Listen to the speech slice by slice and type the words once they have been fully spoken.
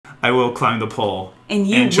I will climb the pole. And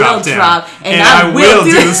you will drop down. drop. And I will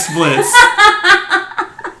do the splits.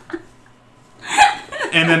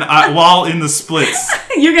 And then while in the splits,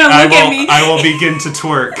 you're going to look at me. I will begin to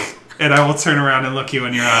twerk. And I will turn around and look you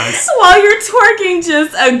in your eyes. While you're twerking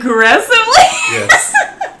just aggressively? Yes.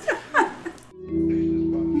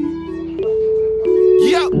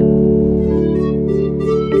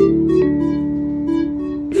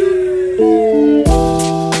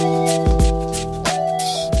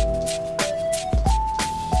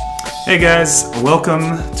 Hey guys, welcome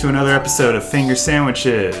to another episode of Finger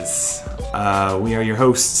Sandwiches. We are your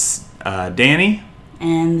hosts, Danny.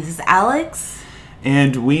 And this is Alex.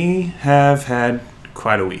 And we have had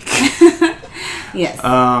quite a week. Yes.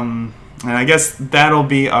 And I guess that'll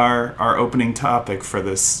be our opening topic for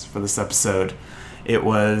this episode. It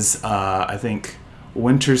was, I think,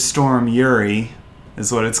 Winter Storm Uri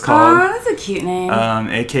is what it's called. Oh, that's a cute name.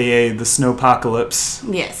 AKA the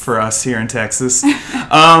Snowpocalypse. Yes. For us here in Texas.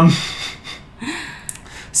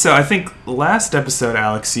 So I think last episode,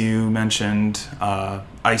 Alex, you mentioned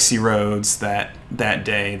icy roads that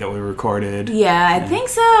day that we recorded. Yeah, I think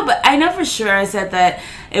so, but I know for sure I said that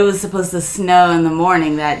it was supposed to snow in the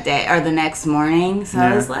morning that day, or the next morning. So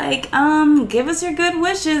I was like, give us your good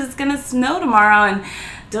wishes. It's going to snow tomorrow, and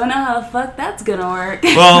don't know how the fuck that's going to work.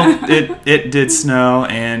 Well, it did snow,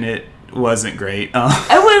 and it wasn't great.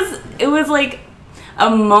 It was like a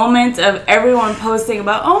moment of everyone posting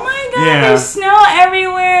about, oh my god, yeah. There's snow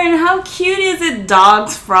everywhere, and how cute is it?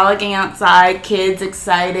 Dogs frolicking outside, kids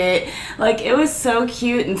excited. Like, it was so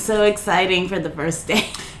cute and so exciting for the first day.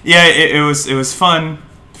 Yeah, it was fun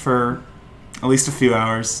for at least a few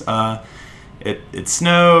hours. It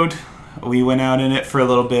snowed. We went out in it for a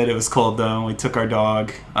little bit. It was cold though. We took our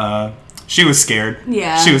dog. She was scared.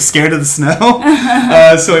 Yeah. She was scared of the snow.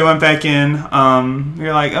 So we went back in. We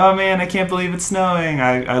were like, oh man, I can't believe it's snowing.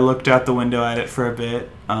 I looked out the window at it for a bit.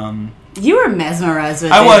 You were mesmerized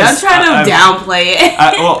with it. I'm trying to downplay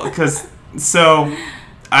it. So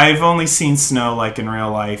I've only seen snow like in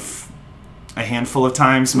real life a handful of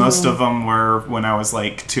times. Most of them were when I was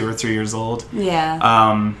like 2 or 3 years old.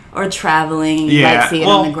 Yeah. Or traveling. You might see it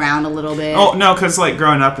on the ground a little bit. Oh, no, because like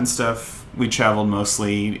growing up and stuff, we traveled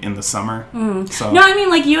mostly in the summer. So. No, I mean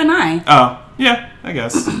like you and I. Oh, yeah, I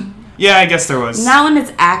guess. Yeah, I guess there was. Not when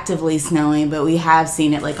it's actively snowing, but we have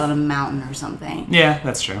seen it like on a mountain or something. Yeah,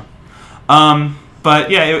 that's true. But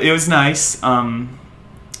yeah, it was nice.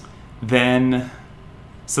 Then,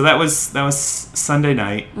 so that was Sunday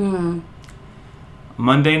night.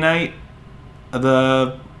 Monday night,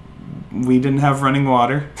 we didn't have running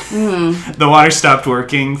water. The water stopped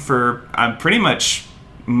working for pretty much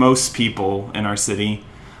most people in our city,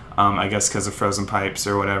 I guess because of frozen pipes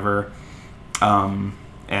or whatever,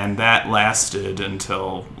 and that lasted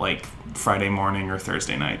until like Friday morning or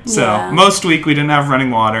Thursday night. So most week we didn't have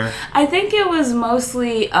running water. I think it was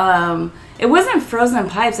mostly it wasn't frozen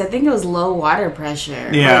pipes. I think it was low water pressure.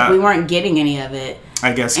 Yeah, like we weren't getting any of it.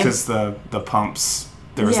 I guess because the pumps.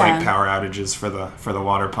 There was like power outages for the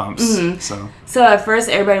water pumps. So at first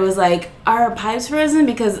everybody was like, are our pipes frozen?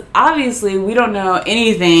 Because obviously we don't know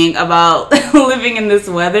anything about living in this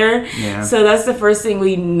weather. Yeah. So that's the first thing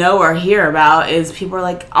we know or hear about is people are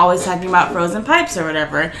like always talking about frozen pipes or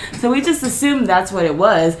whatever. So we just assumed that's what it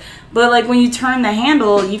was. But like when you turn the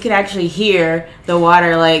handle, you could actually hear the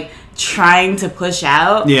water like trying to push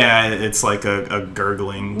out. Yeah, it's like a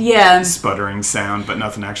gurgling, sputtering sound, but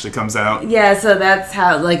nothing actually comes out. Yeah, so that's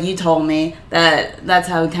how, like you told me, that's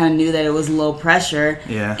how we kind of knew that it was low pressure.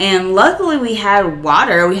 Yeah. And luckily we had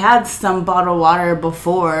water. We had some bottled water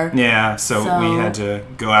before. Yeah, so we had to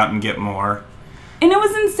go out and get more. And it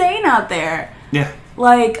was insane out there. Yeah.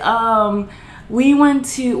 Like, we went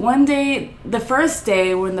to one day, the first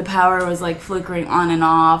day when the power was like flickering on and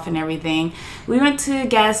off and everything. We went to a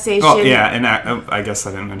gas station. Oh yeah, and I guess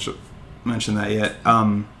I didn't mention that yet.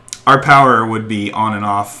 Our power would be on and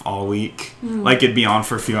off all week. Like it'd be on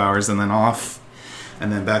for a few hours and then off,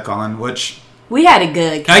 and then back on. Which we had a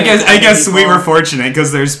good. I guess we were fortunate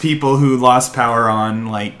because there's people who lost power on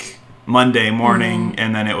like Monday morning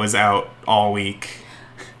and then it was out all week.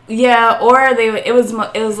 Yeah, or it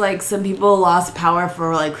was like some people lost power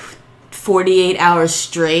for like 48 hours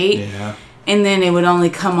straight. Yeah. And then it would only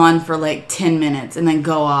come on for like 10 minutes and then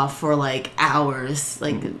go off for like hours,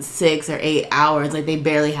 like 6 or 8 hours. Like they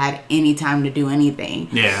barely had any time to do anything.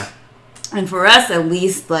 Yeah. And for us, at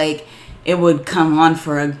least, like it would come on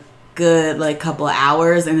for a good like couple of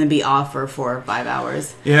hours and then be off for 4 or 5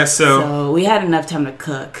 hours. Yeah, so we had enough time to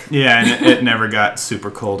cook. Yeah, and it never got super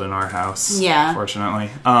cold in our house. Yeah, fortunately.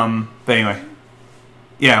 But anyway,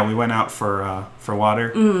 yeah, we went out for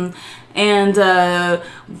water. And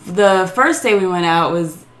the first day we went out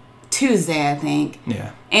was Tuesday, I think.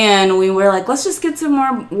 Yeah. And we were like, let's just get some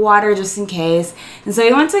more water just in case. And so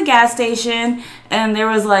we went to a gas station, and there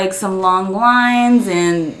was like some long lines,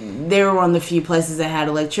 and they were one of the few places that had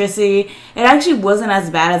electricity. It actually wasn't as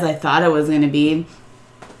bad as I thought it was going to be.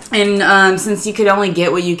 And since you could only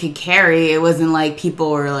get what you could carry, it wasn't like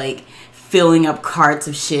people were like filling up carts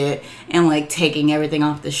of shit and like taking everything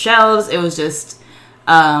off the shelves. It was just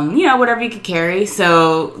whatever you could carry.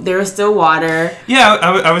 So there was still water. Yeah,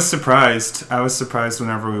 I was surprised. I was surprised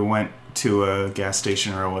whenever we went to a gas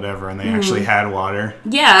station or whatever, and they actually had water.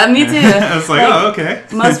 Yeah, me too. I was like, oh, okay.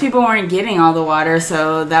 Most people weren't getting all the water,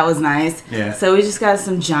 so that was nice. Yeah. So we just got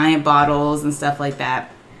some giant bottles and stuff like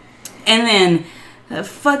that. And then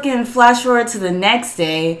fucking flash forward to the next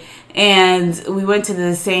day, and we went to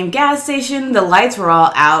the same gas station. The lights were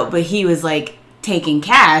all out, but he was like taking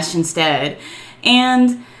cash instead.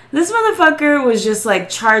 And this motherfucker was just like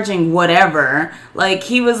charging whatever. Like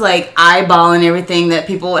he was like eyeballing everything that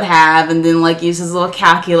people would have, and then like use his little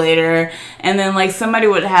calculator, and then like somebody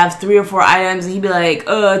would have 3 or 4 items, and he'd be like,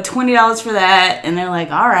 $20 for that, and they're like,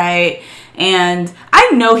 all right. And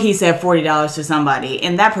I know he said $40 to somebody,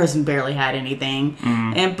 and that person barely had anything.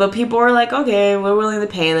 But people were like, okay, we're willing to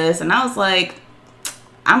pay this, and I was like,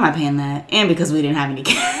 I'm not paying that. And because we didn't have any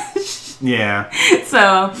cash. Yeah.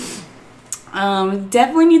 So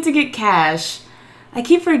definitely need to get cash. I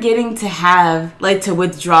keep forgetting to have, like, to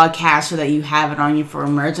withdraw cash so that you have it on you for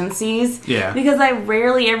emergencies. Yeah. Because I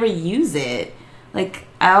rarely ever use it. Like,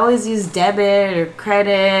 I always use debit or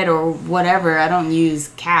credit or whatever. I don't use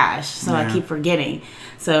cash, so I keep forgetting.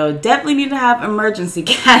 So definitely need to have emergency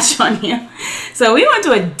cash on you. So we went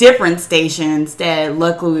to a different station instead.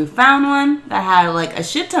 Luckily, we found one that had, like, a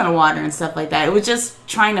shit ton of water and stuff like that. It was just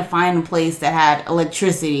trying to find a place that had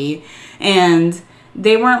electricity. And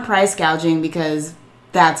they weren't price gouging because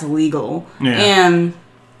that's illegal. Yeah.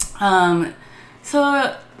 And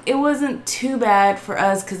so it wasn't too bad for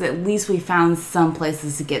us because at least we found some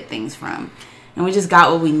places to get things from. And we just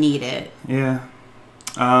got what we needed. Yeah.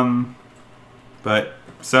 But,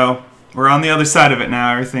 so, we're on the other side of it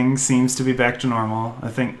now. Everything seems to be back to normal. I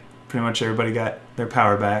think pretty much everybody got their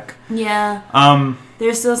power back. Yeah.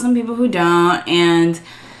 There's still some people who don't, and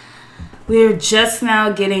we're just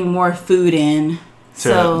now getting more food in.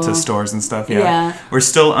 To stores and stuff, yeah. We're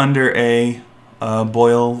still under a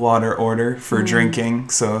boil water order for drinking,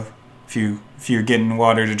 so if you're getting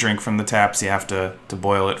water to drink from the taps, you have to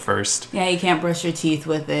boil it first. Yeah, you can't brush your teeth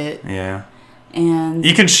with it. Yeah. And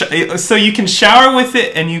you can you can shower with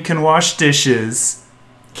it and you can wash dishes.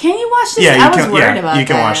 Can you wash dishes? Yeah, I was worried about that. You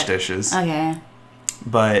can wash dishes. Okay.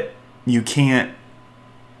 But you can't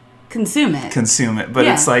consume it. But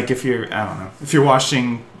it's like if you're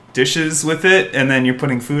washing dishes with it and then you're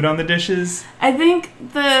putting food on the dishes. I think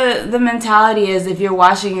the mentality is if you're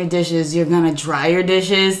washing your dishes, you're gonna dry your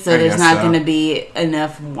dishes, so there's not gonna be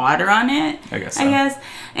enough water on it. I guess.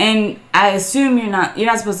 And I assume you're not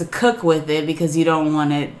supposed to cook with it because you don't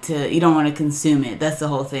want to consume it. That's the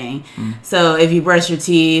whole thing. So if you brush your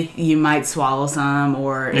teeth, you might swallow some,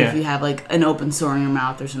 or if you have like an open sore in your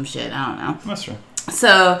mouth or some shit. I don't know. That's true.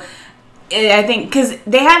 So I think because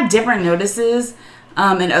they have different notices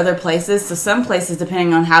in other places. So some places,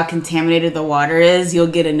 depending on how contaminated the water is, you'll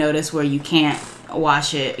get a notice where you can't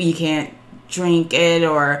wash it. You can't drink it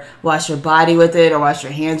or wash your body with it or wash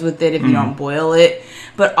your hands with it if you don't boil it.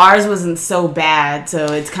 But ours wasn't so bad, so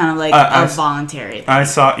it's kind of like a voluntary thing. I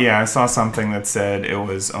saw something that said it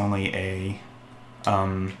was only a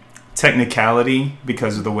technicality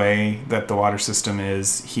because of the way that the water system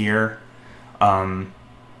is here.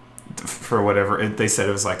 For whatever they said,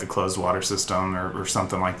 it was like a closed water system or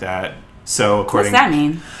something like that. So according, what's that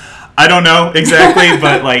mean? I don't know exactly,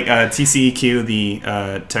 but like TCEQ,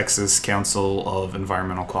 the Texas Council of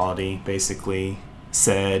Environmental Quality, basically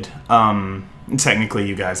said technically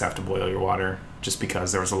you guys have to boil your water just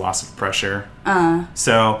because there was a loss of pressure.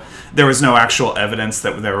 So there was no actual evidence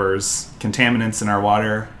that there was contaminants in our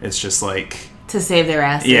water. It's just like to save their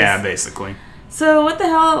asses. Yeah, basically. So what the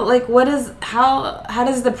hell? Like, how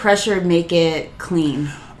does the pressure make it clean?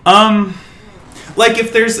 Like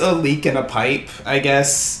if there's a leak in a pipe, I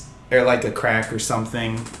guess, or like a crack or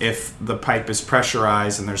something. If the pipe is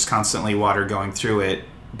pressurized and there's constantly water going through it,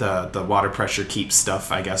 the water pressure keeps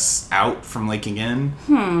stuff, I guess, out from leaking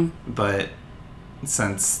in. But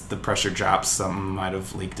since the pressure drops, something might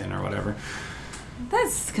have leaked in or whatever.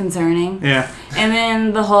 That's concerning. Yeah. And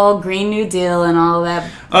then the whole Green New Deal and all that.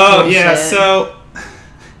 Oh, bullshit. Yeah. So,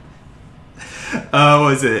 what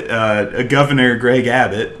was it? Governor Greg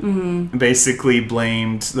Abbott basically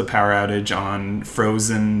blamed the power outage on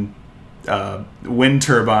frozen wind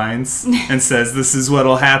turbines and says this is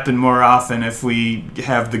what'll happen more often if we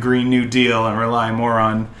have the Green New Deal and rely more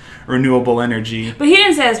on renewable energy. But he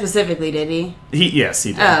didn't say it specifically, did he? Yes,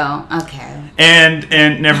 he did. Oh, okay. And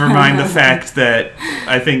never mind the fact that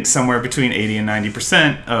I think somewhere between 80 and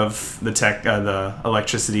 90% of the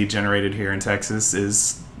electricity generated here in Texas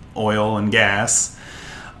is oil and gas.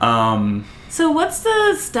 So what's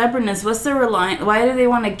the stubbornness? What's the reliance? Why do they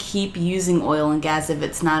want to keep using oil and gas if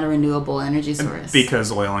it's not a renewable energy source?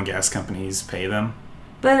 Because oil and gas companies pay them.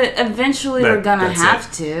 But eventually we're going to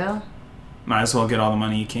have to. Might as well get all the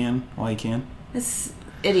money you can while you can. It's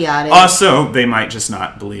idiotic. Also, they might just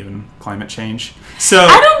not believe in climate change. So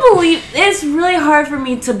I don't believe... It's really hard for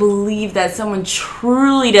me to believe that someone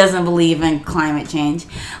truly doesn't believe in climate change.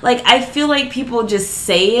 Like, I feel like people just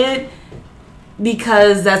say it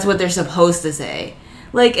because that's what they're supposed to say.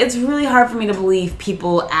 Like, it's really hard for me to believe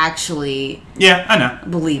people actually... Yeah, I know.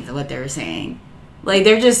 ...believe what they're saying. Like,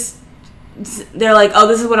 they're like, oh,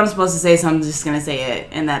 this is what I'm supposed to say, so I'm just going to say it.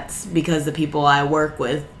 And that's because the people I work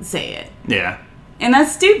with say it. Yeah. And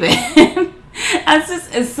that's stupid.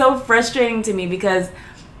 It's so frustrating to me because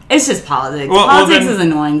it's just politics. Politics is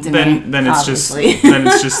annoying to me. Then it's just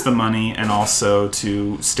the money and also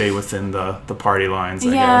to stay within the party lines,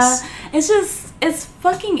 I guess. It's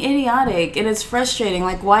fucking idiotic and it's frustrating.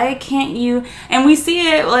 Like, why can't you... And we see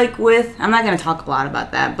it, like, with... I'm not going to talk a lot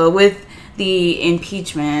about that, but with the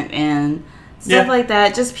impeachment and stuff like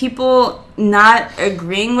that, just people not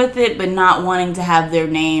agreeing with it, but not wanting to have their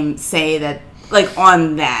name say that, like,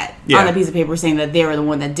 on the piece of paper saying that they were the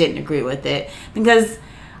one that didn't agree with it. Because,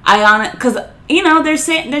 you know, they're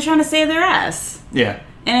trying to save their ass. Yeah.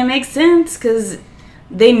 And it makes sense because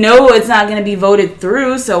they know it's not going to be voted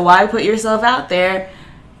through, so why put yourself out there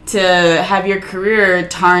to have your career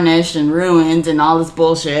tarnished and ruined and all this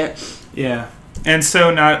bullshit? Yeah. And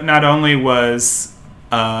so not only was,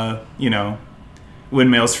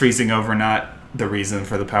 windmills freezing over not the reason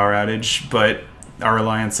for the power outage, but our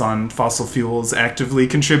reliance on fossil fuels actively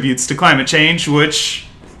contributes to climate change, which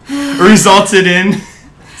resulted in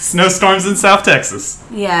snowstorms in South Texas.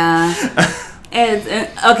 Yeah.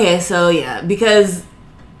 Because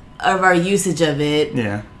of our usage of it.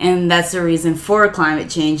 Yeah. And that's the reason for climate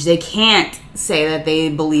change. They can't say that they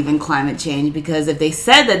believe in climate change because if they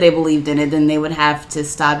said that they believed in it, then they would have to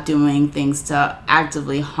stop doing things to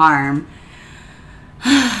actively harm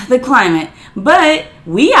the climate. But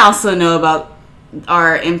we also know about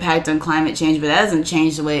our impact on climate change, but that doesn't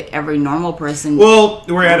change the way every normal person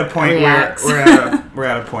we're at a point reacts. we're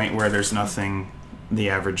at a point where there's nothing the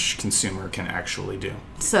average consumer can actually do.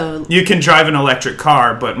 So you can drive an electric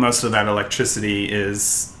car, but most of that electricity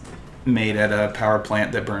is made at a power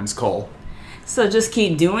plant that burns coal. So just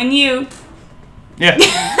keep doing you. Yeah.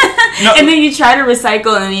 No. And then you try to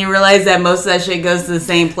recycle, and then you realize that most of that shit goes to the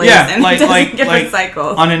same place. Yeah, and it doesn't get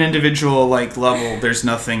recycled. On an individual level, there's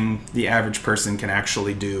nothing the average person can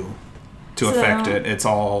actually do to affect it. It's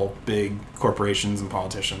all big corporations and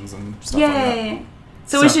politicians and stuff like that.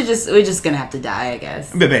 So we're just gonna have to die, I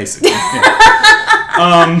guess. But basically,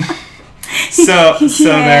 yeah. So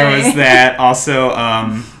there was that. Also,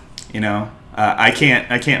 I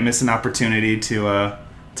can't miss an opportunity to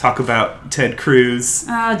talk about Ted Cruz.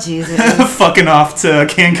 Oh Jesus! Fucking off to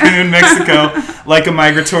Cancun, Mexico, like a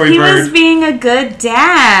migratory bird. He was being a good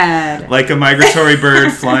dad. Like a migratory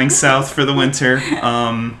bird flying south for the winter.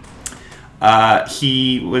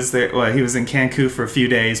 He was there. Well, he was in Cancun for a few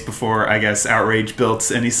days before, I guess, outrage built,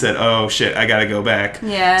 and he said, "Oh shit, I gotta go back."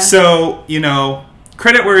 Yeah. So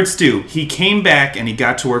credit where it's due. He came back and he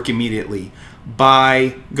got to work immediately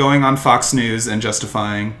by going on Fox News and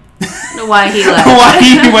justifying why he left. Why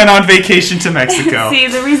he went on vacation to Mexico. See,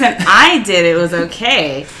 the reason I did it was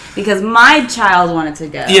okay because my child wanted to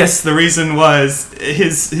go. Yes, the reason was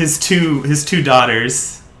his two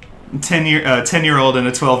daughters, 10-year-old and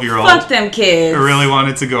a 12-year-old. Fuck them kids. Really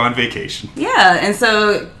wanted to go on vacation. Yeah, and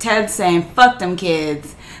so Ted's saying, "Fuck them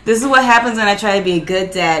kids. This is what happens when I try to be a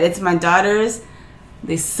good dad. It's my daughters.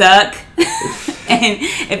 They suck." And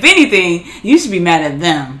if anything, you should be mad at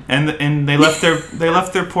them. And they left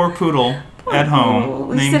their poor poodle at home.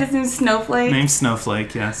 We said his name's Snowflake. Named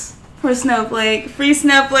Snowflake, yes. Poor Snowflake. Free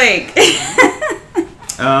Snowflake.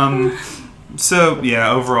 So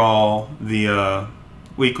yeah, overall the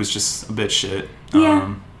week was just a bit shit.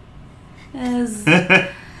 Yeah. It was a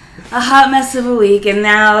hot mess of a week, and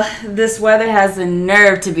now this weather has the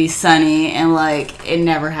nerve to be sunny, and like it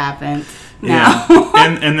never happened. Now. Yeah.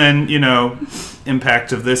 And then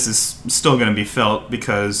impact of this is still going to be felt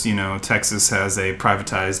because, Texas has a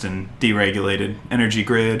privatized and deregulated energy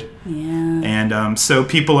grid. Yeah. And so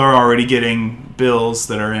people are already getting bills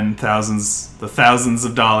that are in the thousands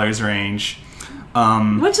of dollars range.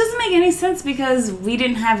 Which doesn't make any sense because we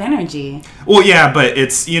didn't have energy. Well, yeah, but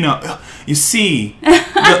it's, you see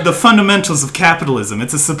the fundamentals of capitalism.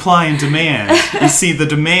 It's a supply and demand. You see, the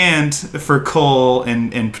demand for coal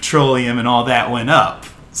and petroleum and all that went up.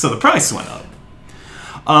 So the price went up.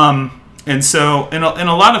 And so in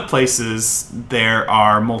a lot of places, there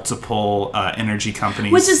are multiple energy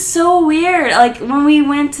companies. Which is so weird. Like, when we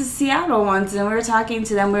went to Seattle once and we were talking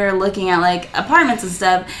to them, we were looking at, like, apartments and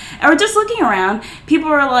stuff. And we're just looking around. People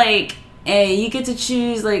were like, hey, you get to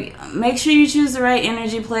choose, like, make sure you choose the right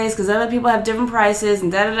energy place because other people have different prices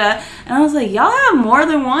and da-da-da. And I was like, y'all have more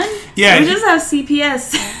than one? Yeah. We just have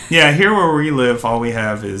CPS. Yeah, here where we live, all we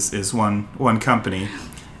have is one company.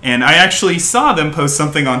 And I actually saw them post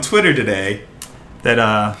something on Twitter today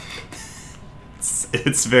that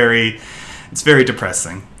it's very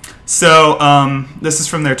depressing. So this is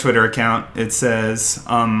from their Twitter account. It says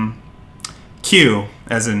Q,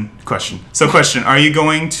 as in question. So question, are you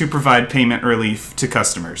going to provide payment relief to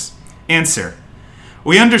customers? Answer,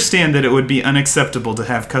 we understand that it would be unacceptable to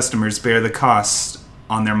have customers bear the cost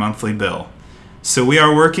on their monthly bill. So we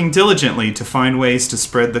are working diligently to find ways to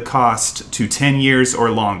spread the cost to 10 years or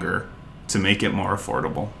longer to make it more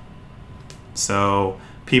affordable. So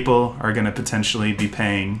people are going to potentially be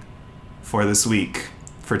paying for this week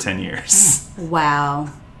for 10 years. Wow.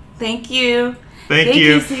 Thank you. Thank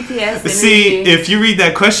you, CPS Energy. See, if you read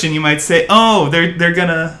that question, you might say, "Oh, they're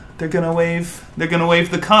gonna waive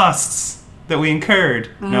the costs that we incurred."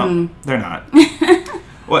 No, they're not.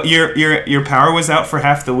 What, your power was out for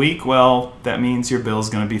half the week? Well, that means your bill's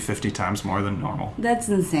going to be 50 times more than normal. That's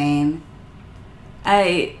insane.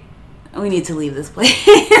 We need to leave this place.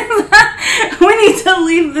 We need to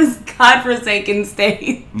leave this godforsaken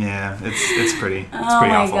state. Yeah, it's pretty Oh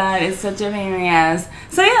pretty my awful. god, it's such a pain in the ass.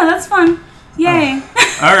 So yeah, that's fun. Yay.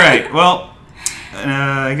 All right, well,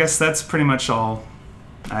 I guess that's pretty much all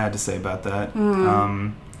I had to say about that.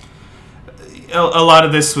 A lot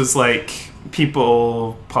of this was like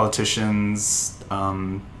people, politicians,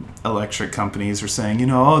 electric companies were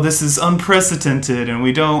saying, oh, this is unprecedented, and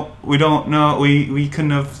we don't know, we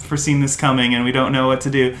couldn't have foreseen this coming, and we don't know what to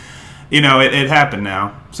do. It happened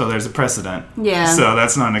now, so there's a precedent. Yeah. So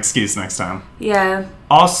that's not an excuse next time. Yeah.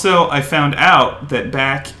 Also, I found out that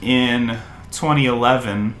back in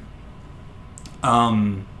 2011,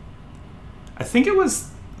 I think it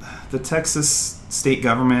was the Texas state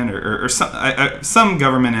government or some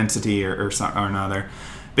government entity or another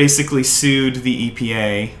basically sued the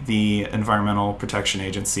EPA, the Environmental Protection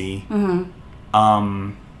Agency,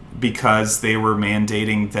 because they were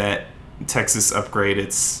mandating that Texas upgrade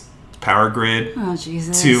its power grid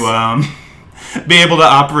to be able to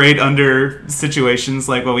operate under situations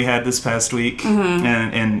like what we had this past week.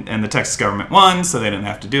 And the Texas government won, so they didn't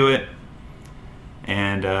have to do it.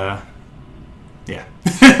 And yeah.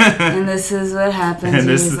 And this is what happens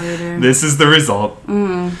years later. This is the result.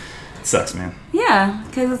 It sucks, man. Yeah,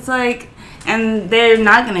 because it's like, and they're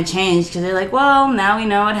not going to change because they're like, well, now we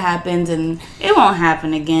know what happened and it won't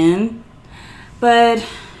happen again. But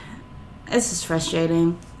it's just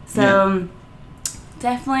frustrating. So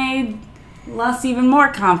definitely lost even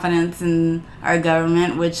more confidence in our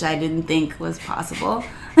government, which I didn't think was possible.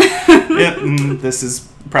 Yeah, this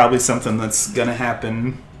is probably something that's going to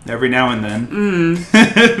happen every now and then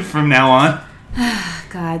from now on.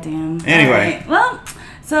 God damn. Anyway. Right. Well,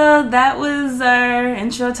 so that was our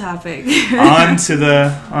intro topic. on to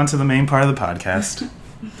the main part of the podcast.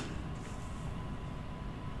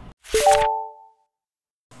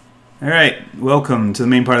 All right, welcome to the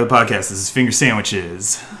main part of the podcast. This is Finger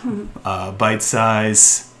Sandwiches,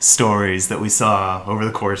 bite-sized stories that we saw over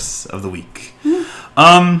the course of the week.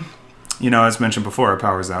 As mentioned before, our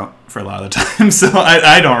power's out for a lot of the time, so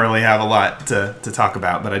I don't really have a lot to talk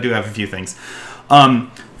about, but I do have a few things.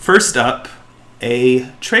 First up, a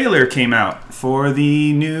trailer came out for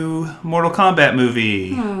the new Mortal Kombat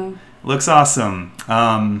movie. Looks awesome.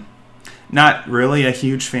 Not really a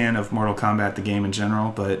huge fan of Mortal Kombat, the game in general,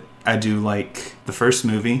 but I do like the first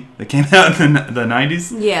movie that came out in the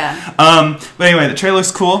 90s. Yeah. But anyway, the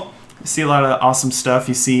trailer's cool. You see a lot of awesome stuff.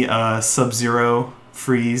 You see Sub-Zero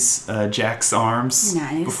freeze Jack's arms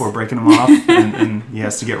before breaking them off, and he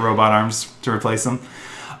has to get robot arms to replace them.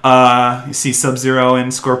 You see Sub-Zero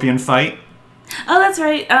and Scorpion fight. Oh, that's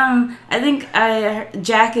right. I think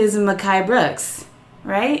Jack is Mekhi Brooks,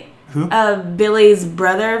 right? Who? Billy's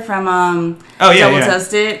brother from Double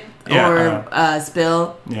Toasted or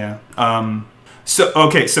Spill. Yeah.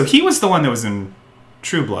 So he was the one that was in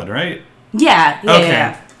True Blood, right? Yeah.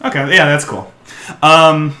 Okay, that's cool.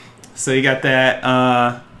 So you got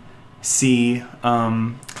that. See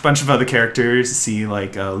a bunch of other characters. See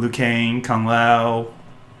like Liu Kang, Kung Lao.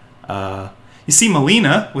 You see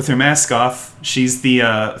Melina with her mask off. She's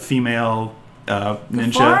the female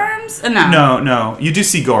ninja. Forearms? No. No. You do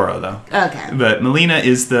see Goro though. Okay. But Melina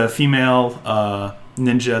is the female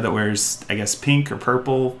ninja that wears, I guess, pink or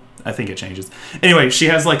purple. I think it changes. Anyway, she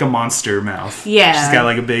has like a monster mouth. Yeah. She's got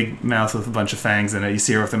like a big mouth with a bunch of fangs in it. You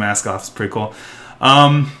see her with the mask off. It's pretty cool.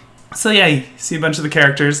 So yeah, you see a bunch of the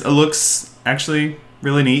characters. It looks actually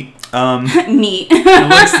really neat. Neat. It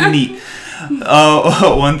looks neat.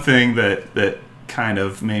 One thing that kind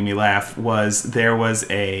of made me laugh was there was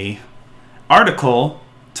a article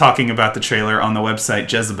talking about the trailer on the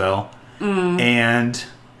website Jezebel, and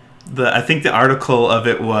I think the article of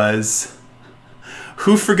it was,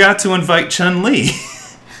 who forgot to invite Chun-Li?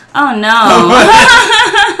 Oh no.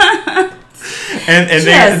 And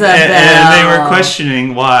they were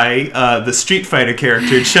questioning why the Street Fighter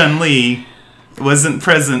character Chun-Li wasn't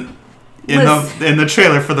present in the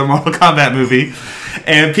trailer for the Mortal Kombat movie,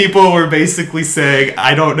 and people were basically saying,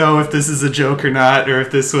 I don't know if this is a joke or not, or if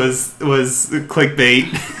this was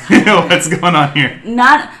clickbait. What's going on here?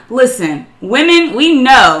 Listen, women, we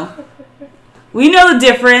know the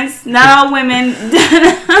difference. Not all women.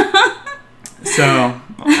 So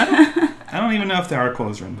I don't even know if the article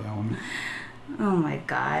is written by a woman. Oh my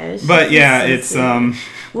gosh. But yeah, it's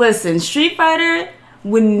Listen, Street Fighter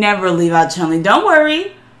would never leave out Chun-Li. Don't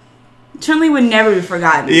worry. Chun-Li would never be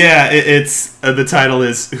forgotten. Yeah, it's the title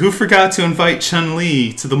is Who Forgot to Invite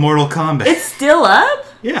Chun-Li to the Mortal Kombat? It's still up?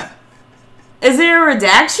 Yeah. Is there a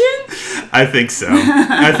redaction? I think so.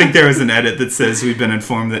 I think there was an edit that says we've been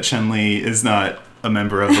informed that Chun-Li is not a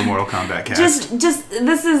member of the Mortal Kombat cast. Just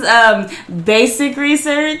this is basic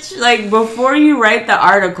research. Like, before you write the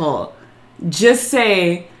article, just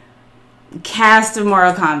say cast of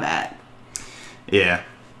Mortal Kombat. Yeah.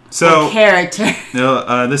 So character.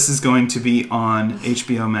 No, this is going to be on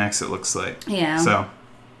HBO Max, it looks like. Yeah. So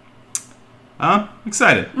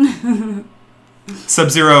excited.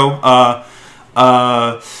 Sub-Zero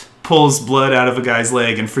pulls blood out of a guy's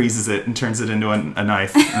leg and freezes it and turns it into a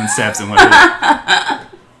knife and stabs him with it.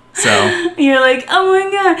 So you're like, oh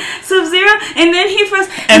my god, Sub-Zero, and then he first,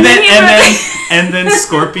 and then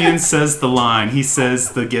Scorpion says the line. He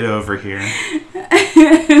says the "get over here."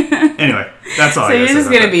 Anyway, that's all. So you're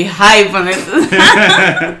just gonna be hype on it.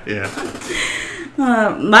 Yeah.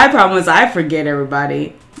 My problem is I forget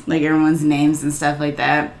everybody, like everyone's names and stuff like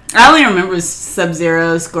that. I only remember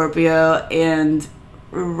Sub-Zero, Scorpio, and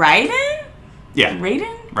Raiden. Yeah.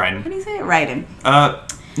 Raiden. How do you say it? Raiden.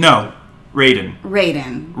 No. Raiden.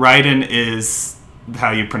 Raiden is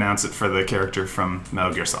how you pronounce it for the character from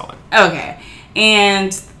Metal Gear Solid. Okay.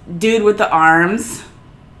 And dude with the arms.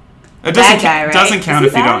 It that guy, right? Doesn't count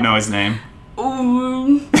if you don't know his name.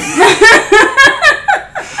 Ooh.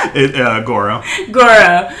 Goro.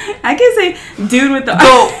 I can say dude with the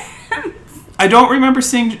arms. I don't remember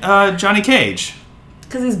seeing Johnny Cage.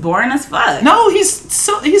 Because he's boring as fuck. No,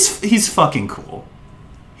 he's fucking cool.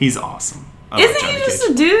 He's awesome. Isn't he just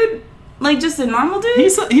a dude? Like, just a normal dude?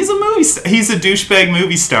 He's a movie star. He's a douchebag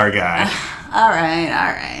movie star guy. All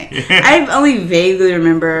right. Yeah. I only vaguely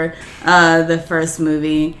remember the first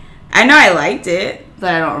movie. I know I liked it,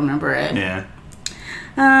 but I don't remember it. Yeah.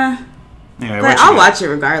 Anyway, but I'll watch it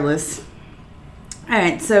regardless. All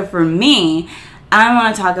right, so for me, I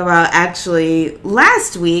want to talk about actually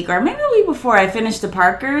last week, or maybe the week before, I finished The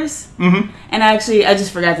Parkers. Mm-hmm. And I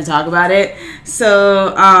just forgot to talk about it.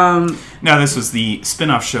 So, now this was the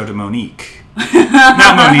spin-off show to Monique.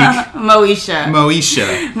 Not Monique. Moesha.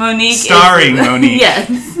 Monique. Starring Monique.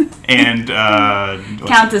 Yes. And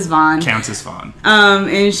Countess Vaughn.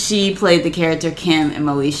 And she played the character Kim in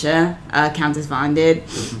Moesha. Countess Vaughn did.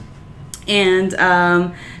 Mm-hmm. And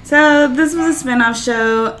so this was a spin-off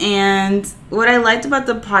show, and what I liked about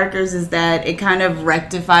The Parkers is that it kind of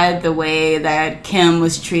rectified the way that Kim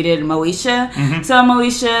was treated in Moesha. Mm-hmm. So in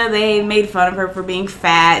Moesha, they made fun of her for being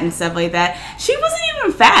fat and stuff like that. She wasn't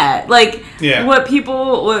even fat. Like, what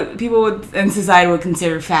people would in society would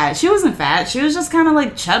consider fat. She wasn't fat. She was just kind of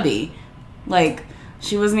like chubby. Like,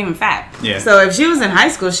 she wasn't even fat. Yeah. So if she was in high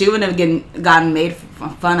school, she wouldn't have gotten made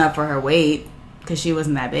fun of for her weight because she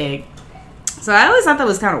wasn't that big. So I always thought that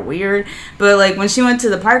was kind of weird. But, like, when she went to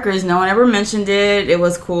the Parkers, no one ever mentioned it. It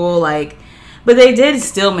was cool. Like, but they did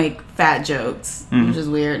still make fat jokes, which is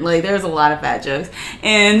weird. Like, there was a lot of fat jokes.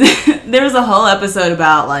 And there was a whole episode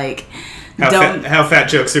about, like, How fat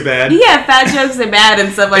jokes are bad. Yeah, fat jokes are bad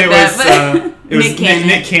and stuff like that. It was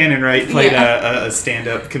Nick Cannon, right? Played a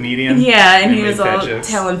stand-up comedian. Yeah, and he was all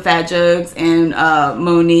telling fat jokes. And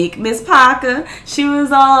Monique, Miss Parker, she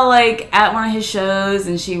was all like at one of his shows,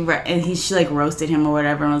 and she like roasted him or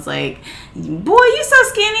whatever, and was like, "Boy, you so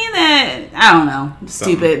skinny that I don't know,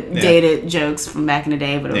 stupid dated jokes from back in the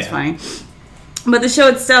day," but it was funny. But the show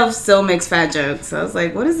itself still makes fat jokes. So I was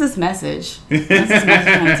like, what is this message? What's this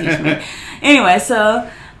message trying to teach me? Anyway, so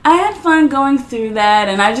I had fun going through that,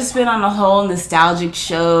 and I've just been on a whole nostalgic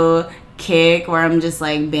show kick where I'm just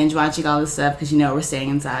like binge watching all this stuff because we're staying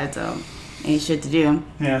inside, so ain't shit to do.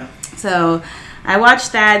 Yeah. So I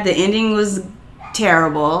watched that. The ending was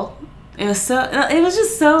terrible. It was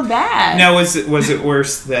just so bad. Now, was it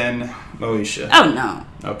worse than Moesha? Oh no.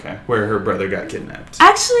 Okay, where her brother got kidnapped.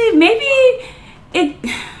 Actually, maybe it.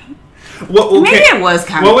 Well, maybe it was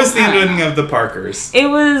kind of. What was the ending of the Parkers? It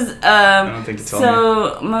was. I don't think you told me.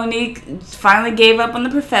 So Monique finally gave up on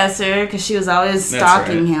the professor because she was always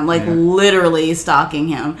stalking him, like literally stalking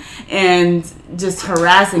him, and just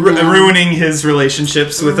harassing him, ruining his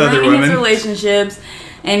relationships with other women. His relationships.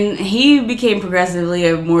 And he became progressively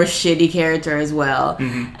a more shitty character as well.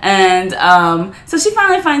 Mm-hmm. And so she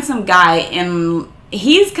finally finds some guy, and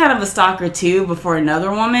he's kind of a stalker too before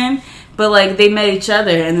another woman. But like they met each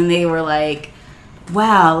other, and then they were like,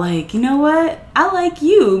 "Wow, like you know what? I like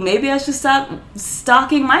you. Maybe I should stop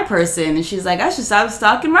stalking my person." And she's like, "I should stop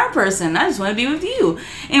stalking my person. I just want to be with you."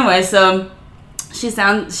 Anyway, so she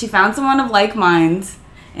found someone of like minds.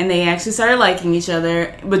 And they actually started liking each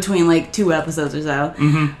other between like 2 episodes or so.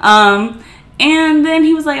 Mm-hmm. And then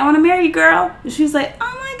he was like, "I want to marry you, girl." And she was like,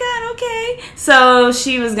 "Oh my God, okay." So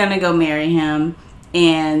she was going to go marry him.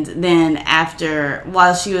 And then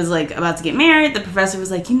while she was like about to get married, the professor was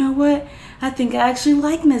like, "You know what? I think I actually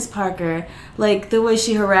like Miss Parker. Like the way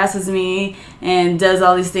she harasses me and does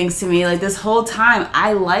all these things to me. Like this whole time,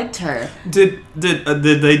 I liked her." Did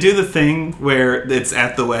they do the thing where it's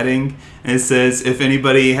at the wedding and it says, "If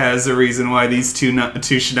anybody has a reason why these two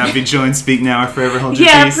should not be joined, speak now or forever hold your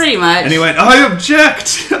peace"? Yeah, pretty much. And he went, "I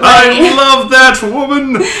object. I love that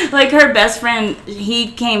woman." Like her best friend,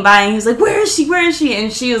 he came by and he was like, "Where is she? Where is she?"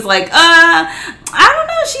 And she was like, I don't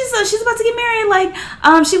know. She's about to get married. Like,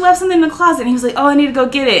 she left something in the closet." And he was like, "Oh, I need to go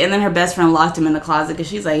get it." And then her best friend locked him in the closet because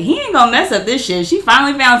she's like, "He ain't gonna mess up this shit." She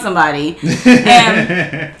finally found somebody,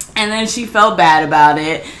 and then she felt bad about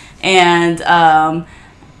it. And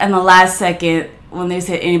in the last second, when they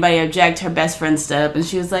said anybody object, her best friend stood up and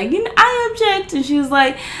she was like, "I object." And she was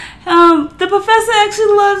like, "The professor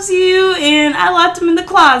actually loves you, and I locked him in the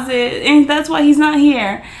closet, and that's why he's not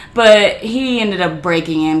here." But he ended up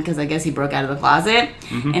breaking in because I guess he broke out of the closet,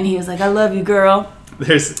 and he was like, "I love you, girl."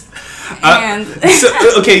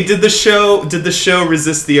 Okay, did the show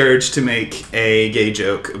resist the urge to make a gay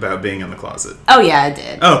joke about being in the closet? Oh yeah, it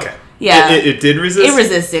did. Okay. Yeah, it did resist. It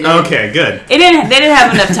resisted. Okay, good. They didn't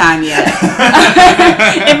have enough time yet.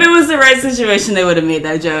 If it was the right situation, they would have made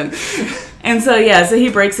that joke. And so so he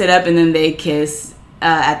breaks it up, and then they kiss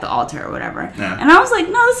at the altar or whatever. Yeah. And I was like,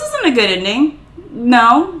 no, this isn't a good ending.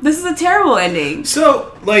 No, this is a terrible ending.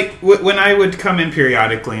 So, like, when I would come in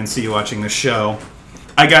periodically and see you watching the show,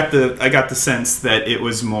 I got the sense that it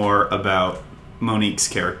was more about Monique's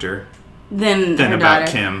character than about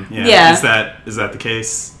Kim. Yeah. Is that the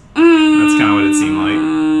case? That's kind of what it seemed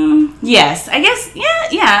like. Yes, I guess.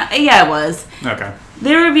 Yeah, it was. Okay.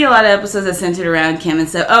 There would be a lot of episodes that centered around Kim and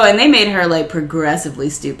stuff. Oh, and they made her like progressively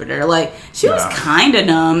stupider. Like she was kind of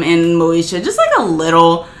dumb in Moesha, just like a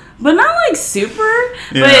little, but not like super.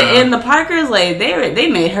 Yeah. But in the Parkers, like they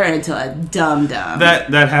made her into a dumb.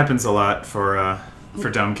 That happens a lot for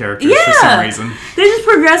dumb characters for some reason. They just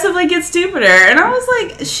progressively get stupider. And I was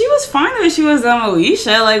like, she was fine when she was on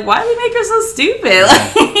Moesha. Like, why did they make her so stupid?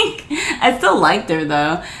 Like, I still liked her,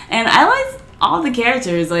 though. And I liked all the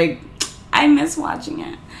characters. Like, I miss watching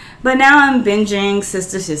it. But now I'm binging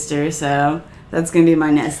Sister, so that's going to be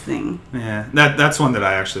my next thing. Yeah, that's one that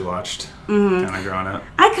I actually watched kind of growing up.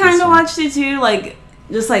 I kind of watched it, too. Like,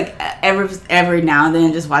 just like every now and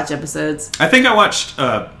then, just watch episodes. I think I watched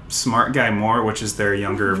Smart Guy more, which is their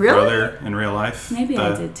younger brother in real life. Maybe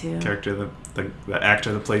I did too. Character, the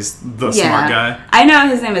actor that plays the smart guy. I know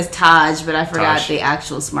his name is Taj, but I forgot the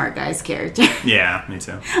actual smart guy's character. Yeah, me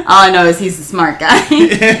too. All I know is he's the smart guy.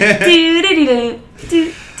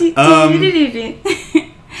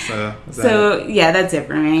 So yeah, that's it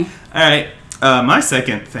for me. All right, my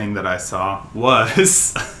second thing that I saw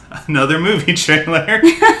was another movie trailer.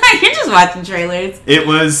 You're just watching trailers. It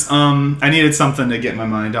was, I needed something to get my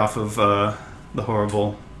mind off of the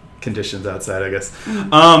horrible conditions outside, I guess.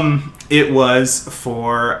 It was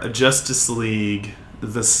for Justice League,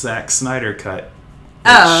 the Zack Snyder cut.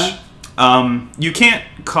 Which, you can't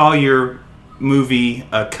call your movie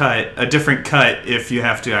a different cut if you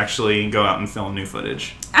have to actually go out and film new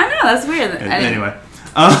footage. I know, that's weird. Anyway.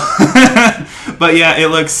 But yeah, it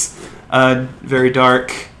looks very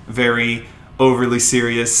dark, very overly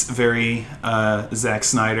serious, very Zack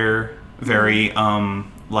Snyder, very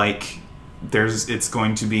it's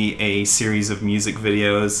going to be a series of music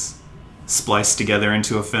videos spliced together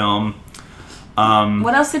into a film.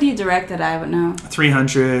 What else did he direct that I would know?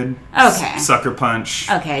 300. Okay. Sucker Punch.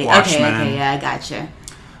 Okay. Watchmen. Okay. Yeah, I gotcha.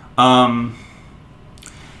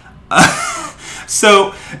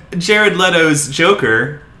 So Jared Leto's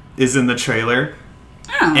Joker is in the trailer,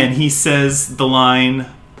 and he says the line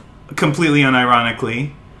completely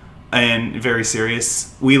unironically and very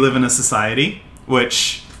serious, "We live in a society,"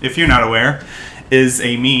 which, if you're not aware, is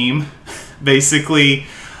a meme. Basically,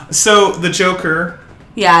 so the Joker...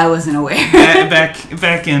 Yeah, I wasn't aware.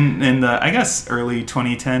 back in the, I guess, early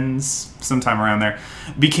 2010s, sometime around there,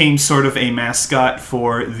 became sort of a mascot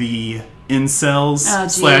for the incels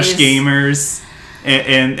 / gamers.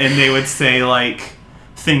 And they would say, like,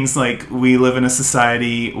 things like, "We live in a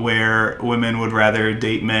society where women would rather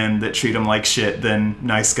date men that treat them like shit than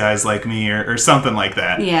nice guys like me," or something like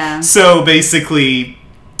that. Yeah. So basically,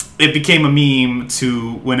 it became a meme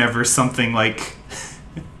to whenever something like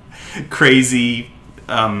crazy,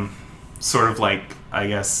 sort of like, I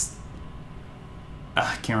guess,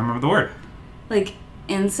 I can't remember the word. Like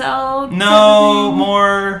incel? No,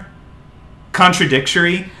 more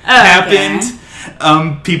contradictory happened. Okay.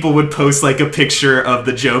 People would post like a picture of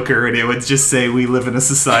the Joker, and it would just say, "We live in a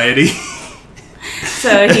society."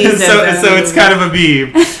 So he says so it's kind of a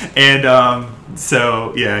meme, and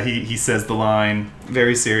so yeah, he says the line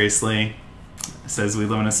very seriously. Says, "We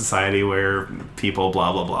live in a society where people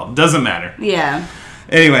blah blah blah." Doesn't matter. Yeah.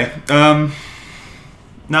 Anyway,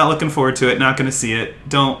 not looking forward to it. Not going to see it.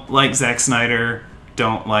 Don't like Zack Snyder.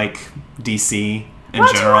 Don't like DC in general.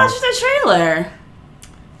 Why'd you watch the trailer?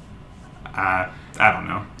 I don't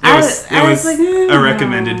know. It was like, a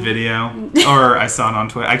recommended video, or I saw it on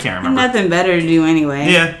Twitter. I can't remember. Nothing better to do anyway.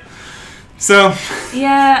 Yeah. So.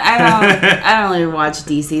 Yeah, I don't really watch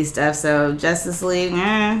DC stuff. So Justice League,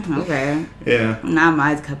 okay. Yeah. Not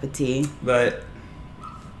my cup of tea. But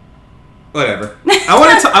whatever.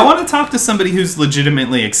 I want to talk to somebody who's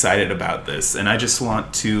legitimately excited about this, and I just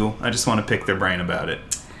want to pick their brain about it.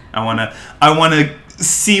 I want to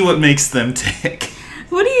see what makes them tick.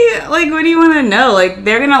 What do you want to know? Like,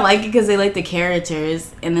 they're gonna like it because they like the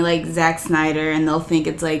characters and they like Zack Snyder, and they'll think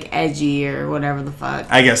it's like edgy or whatever the fuck.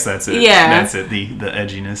 I guess that's it. Yeah, that's it. The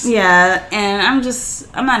edginess. Yeah, and I'm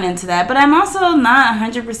not into that. But I'm also not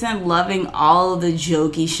 100% loving all of the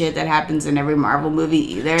jokey shit that happens in every Marvel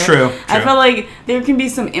movie either. True. I feel like there can be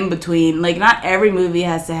some in between. Like, not every movie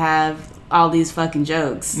has to have all these fucking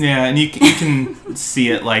jokes. Yeah, and you can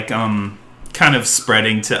see it like kind of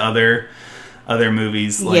spreading to other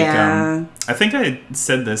movies. Like, yeah. I think I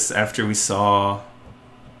said this after we saw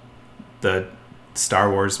the Star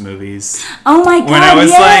Wars movies. Oh my god! When I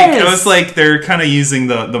was like, they're kind of using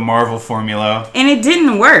the Marvel formula, and it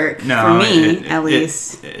didn't work for me, at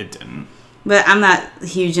least. It didn't. But I'm not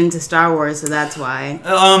huge into Star Wars, so that's why.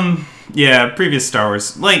 Yeah, previous Star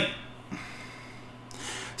Wars, like.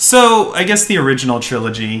 So I guess the original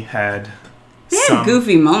trilogy had. They had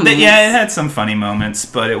goofy moments. Yeah, it had some funny moments,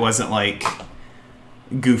 but it wasn't like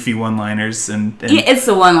goofy one-liners and yeah, it's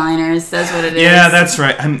the one-liners. That's what it is. Yeah, that's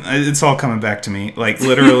right. It's all coming back to me. Like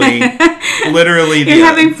literally. You're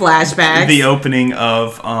having flashbacks. The opening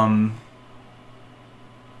of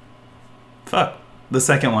the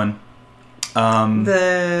second one. Not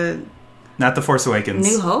The Force Awakens.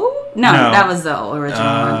 New Hope? No, that was the original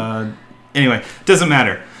one. Anyway, doesn't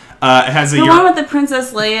matter. It has the one with the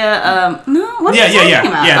Princess Leia. No, what are you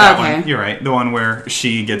talking about? Yeah, that one. You're right. The one where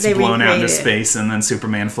she gets blown out into space and then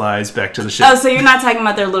Superman flies back to the ship. Oh, so you're not talking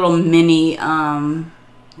about their little mini?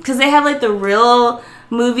 Because they have like the real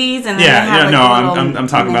movies and then they have, I'm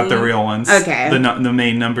talking about the real ones. Okay. The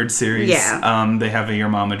main numbered series. Yeah. They have a Your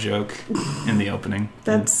Mama joke in the opening.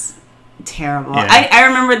 That's terrible. Yeah. I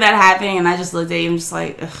remember that happening and I just looked at you and just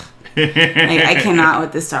like, ugh. Like, I cannot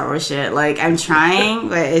with this Star Wars shit. Like, I'm trying,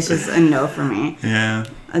 but it's just a no for me. Yeah.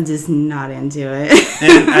 I'm just not into it.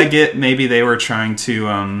 And I get maybe they were trying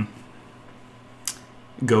to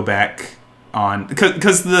go back on...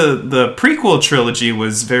 Because the prequel trilogy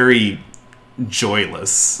was very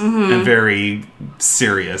joyless and very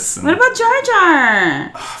serious. And, what about Jar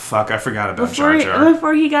Jar? Oh, fuck, I forgot about Jar Jar.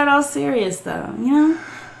 Before he got all serious, though, you know?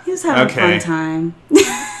 He was having a fun time.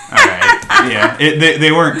 All right. Yeah.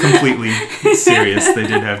 They weren't completely serious. They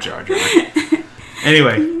did have Jar Jar.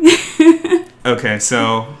 Anyway. Okay,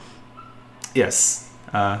 so yes.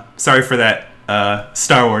 Sorry for that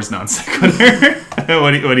Star Wars non sequitur.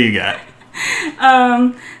 What do you got?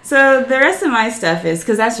 So the rest of my stuff is,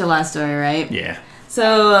 because that's your last story, right? Yeah.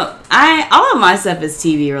 So all of my stuff is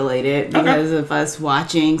TV related because of us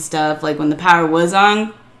watching stuff. Like when the power was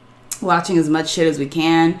on, watching as much shit as we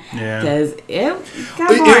can. Yeah. Because it got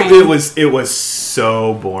boring. It was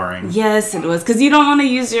so boring. Yes, it was, because you don't want to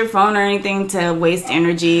use your phone or anything to waste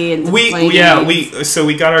energy and we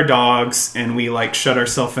got our dogs and we like shut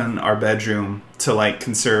ourselves in our bedroom to like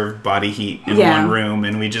conserve body heat in one room,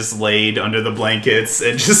 and we just laid under the blankets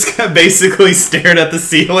and just basically stared at the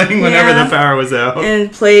ceiling whenever the power was out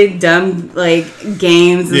and played dumb like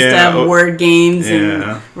games and stuff, word games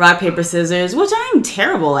and rock paper scissors, which I'm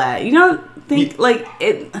terrible at. You don't think like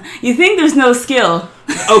it? You think there's no skill?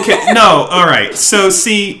 Okay, no, all right. So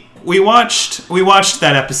see. We watched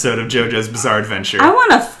that episode of JoJo's Bizarre Adventure. I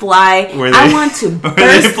want to fly. I want to burst.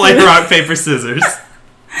 Where they play rock paper scissors.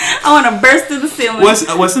 I want to burst through the ceiling.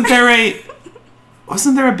 Wasn't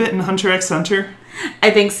there a bit in Hunter x Hunter?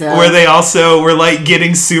 I think so. Where they also were like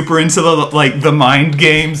getting super into the mind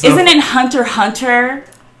games. Isn't it Hunter x Hunter?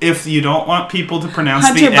 If you don't want people to pronounce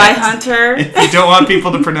Hunter the by X, Hunter. If you don't want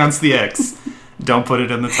people to pronounce the X, don't put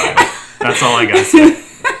it in the title. That's all I gotta say.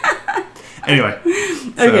 Anyway,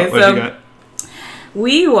 so what you got?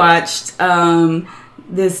 We watched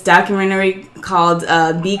this documentary called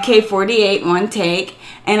BK48 One Take,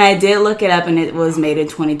 and I did look it up, and it was made in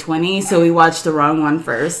 2020, so we watched the wrong one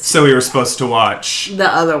first. So we were supposed to watch the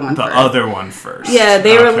other one first. Yeah,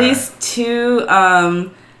 they released two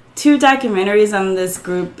documentaries on this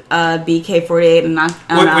group, BK48 on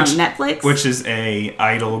Netflix. Which is a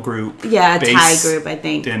idol group. Yeah, a Thai group, I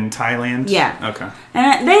think. In Thailand? Yeah. Okay.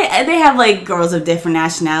 And they have, like, girls of different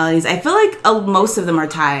nationalities. I feel like most of them are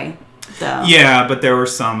Thai, though. Yeah, but there were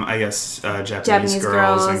some, I guess, Japanese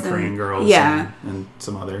girls and Korean girls. Yeah. And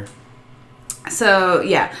some other. So,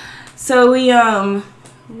 yeah. So, we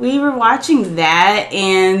were watching that,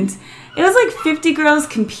 and it was, like, 50 girls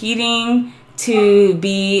competing to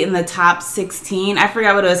be in the top 16. I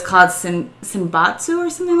forgot what it was called, Senbatsu or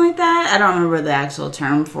something like that. I don't remember the actual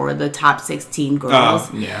term for the top 16 girls.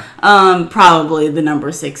 Oh, yeah. Probably the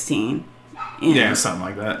number 16. Yeah, something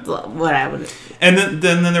like that. What I would. And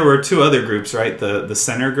then there were two other groups, right? The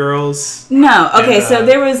center girls. No, okay. So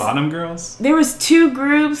there was bottom girls. There was two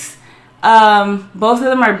groups. Both of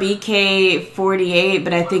them are BK48,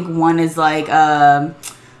 but I think one is like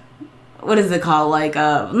what is it called? Like,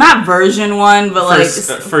 not version 1, but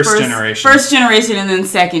first generation. First generation and then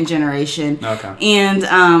second generation. Okay. And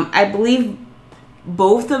I believe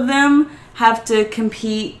both of them have to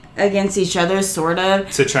compete against each other, sort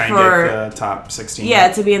of. To try and get the top 16.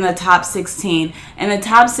 Yeah, to be in the top 16. And the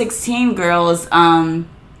top 16 girls, the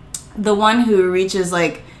one who reaches,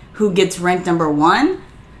 like, who gets ranked number 1,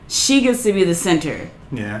 she gets to be the center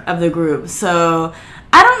of the group. So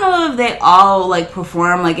I don't know if they all, like,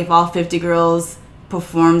 perform, like, if all 50 girls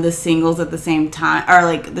perform the singles at the same time, or,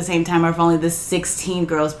 like, the same time, or if only the 16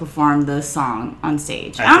 girls perform the song on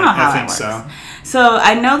stage. I don't know how that works. So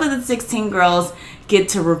I know that the 16 girls get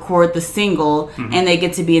to record the single, and they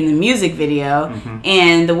get to be in the music video,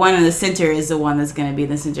 and the one in the center is the one that's going to be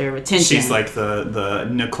the center of attention. She's like the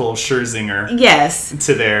Nicole Scherzinger. Yes.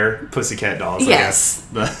 To their Pussycat Dolls, yes.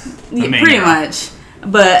 I guess. The main pretty girl. much.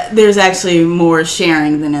 But there's actually more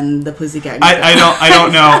sharing than in the Pussycat Dolls. I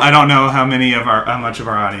don't know how much of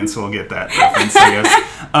our audience will get that reference, I guess.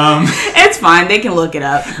 It's fine, they can look it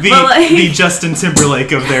up. The Justin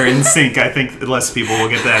Timberlake of their NSYNC, I think less people will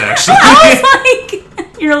get that, actually. I was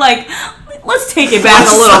like, you're like, let's take it back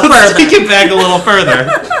a little further. Let's take it back a little further.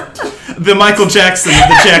 The Michael Jackson of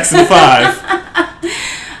the Jackson 5.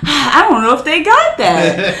 I don't know if they got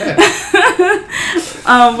that.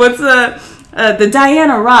 What's the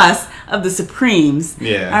Diana Ross of the Supremes.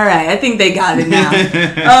 Yeah. All right, I think they got it now.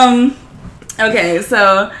 Okay,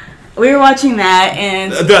 so we were watching that,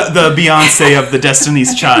 and the Beyonce of the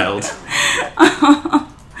Destiny's Child.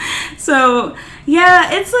 So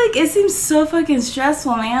yeah, it's like it seems so fucking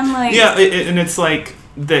stressful, man. Like and it's like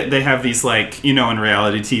they have these, like, you know, in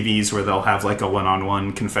reality TVs where they'll have like a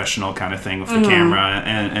one-on-one confessional kind of thing with the camera,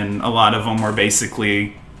 and a lot of them were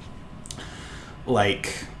basically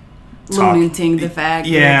like lamenting the fact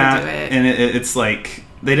that they have to do it. And it's like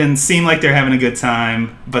they didn't seem like they're having a good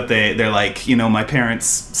time, but they're like, you know, my parents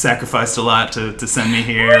sacrificed a lot to send me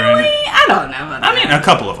here. Really? I don't know about that. I mean, a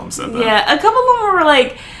couple of them said that. Yeah, a couple of them were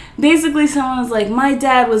like, basically someone was like, my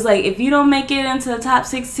dad was like, if you don't make it into the top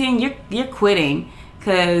 16, you're quitting.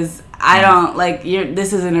 because I don't like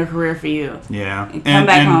this isn't a career for you. Yeah. Come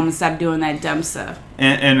back home and stop doing that dumb stuff.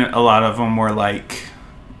 And a lot of them were like,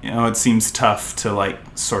 it seems tough to like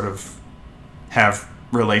sort of have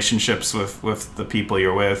relationships with the people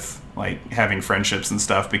you're with, like having friendships and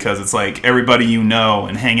stuff, because it's like everybody you know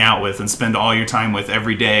and hang out with and spend all your time with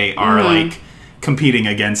every day are like competing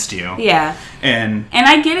against you. Yeah. And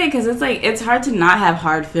I get it, because it's like it's hard to not have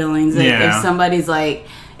hard feelings if somebody's like,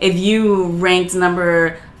 if you ranked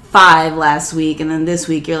number 5 last week and then this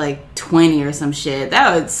week you're like 20 or some shit,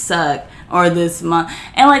 that would suck. Or this month,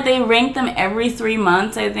 and like they rank them every 3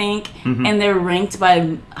 months, I think, and they're ranked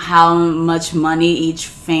by how much money each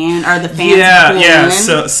fan or the fans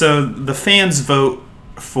pull in. So the fans vote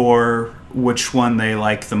for which one they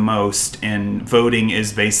like the most, and voting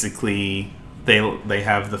is basically they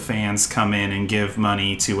have the fans come in and give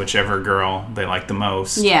money to whichever girl they like the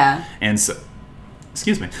most. Yeah. And so,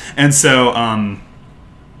 excuse me. And so,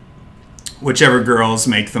 whichever girls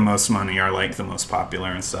make the most money are like the most popular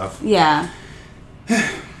and stuff. Yeah.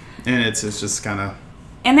 And it's just kind of...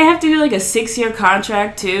 And they have to do like a 6-year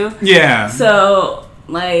contract too. Yeah. So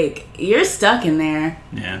like you're stuck in there.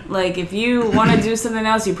 Yeah. Like if you want to do something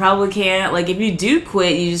else, you probably can't. Like if you do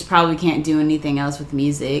quit, you just probably can't do anything else with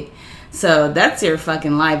music. So that's your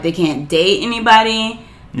fucking life. They can't date anybody.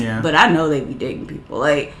 Yeah. But I know they be dating people.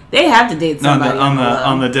 Like they have to date somebody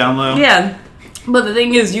on the down low. Yeah. But the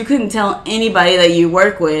thing is, you couldn't tell anybody that you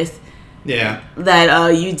work with that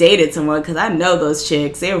you dated someone, because I know those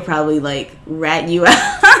chicks. They would probably, like, rat you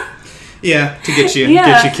out. Yeah, to get you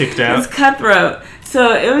kicked out. It's cutthroat.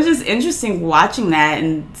 So it was just interesting watching that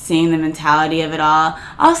and seeing the mentality of it all.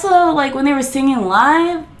 Also, like, when they were singing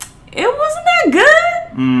live, it wasn't that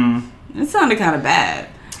good. It sounded kind of bad.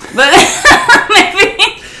 But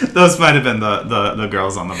maybe... Those might have been the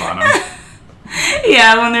girls on the bottom.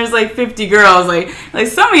 Yeah, when there's like 50 girls, like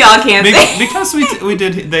some of y'all can't sing. Because we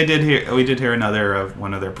did hear another of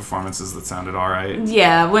one of their performances that sounded all right.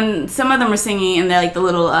 Yeah, when some of them were singing in their like the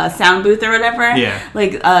little sound booth or whatever. Yeah.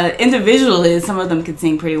 Like individually, some of them could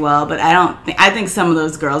sing pretty well, but I think some of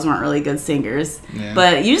those girls weren't really good singers. Yeah.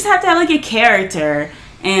 But you just have to have like a character,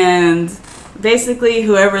 and basically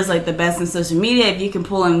whoever's like the best in social media, if you can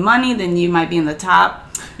pull in money, then you might be in the top.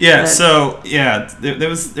 Yeah, so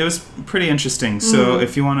it was pretty interesting. So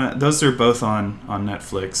if you want to, those are both on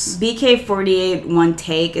Netflix. BK48 One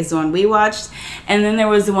Take is the one we watched, and then there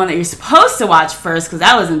was the one that you're supposed to watch first, because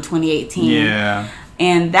that was in 2018. Yeah,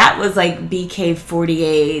 and that was like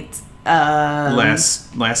BK48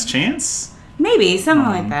 Last Chance, maybe something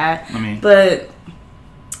like that. But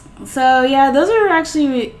so yeah, those are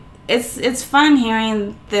actually. It's fun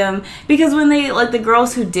hearing them, because when they, like the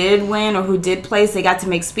girls who did win or who did place, they got to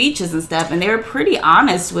make speeches and stuff, and they were pretty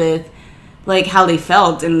honest with like how they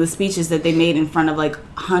felt in the speeches that they made in front of like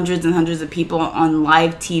hundreds and hundreds of people on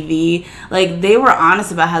live TV. Like they were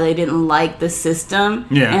honest about how they didn't like the system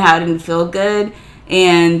and how it didn't feel good.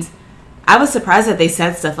 And I was surprised that they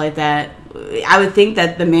said stuff like that. I would think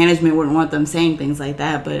that the management wouldn't want them saying things like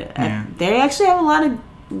that, but they actually have a lot of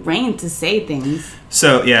reign to say things.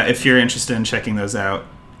 So yeah, if you're interested in checking those out,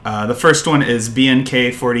 the first one is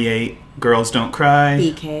BNK48 Girls Don't Cry.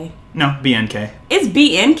 BK. No, BNK. It's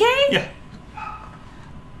BNK? Yeah.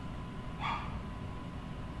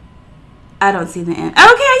 I don't see the end. Okay,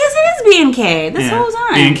 I guess it is BNK this whole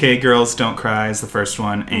time. BNK Girls Don't Cry is the first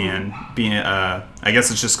one, and I guess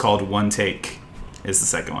it's just called One Take is the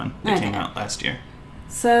second one that came out last year.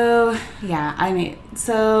 So yeah, I'm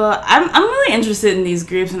really interested in these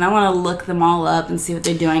groups, and I want to look them all up and see what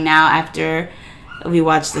they're doing now after we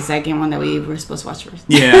watch the second one that we were supposed to watch first.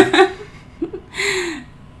 Yeah.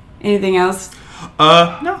 Anything else?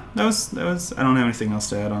 No, that was. I don't have anything else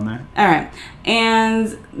to add on there. All right,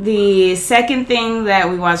 and the second thing that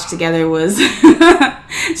we watched together was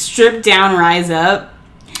Strip Down, Rise Up.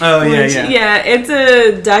 Oh, yeah. Yeah, it's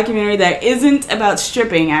a documentary that isn't about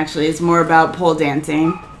stripping, actually. It's more about pole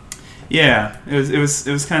dancing. Yeah, it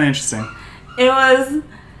was kind of interesting. There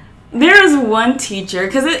was one teacher,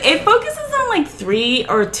 because it focuses on like 3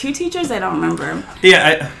 or 2 teachers, I don't remember.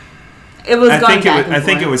 Yeah, I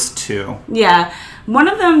think it was 2. Yeah, one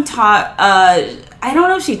of them taught, I don't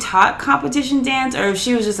know if she taught competition dance or if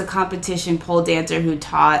she was just a competition pole dancer who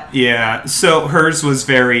taught. Yeah, so hers was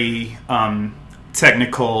very...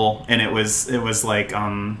 technical, and it was like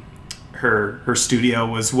her studio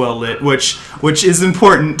was well lit, which is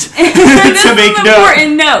important to This make is an note.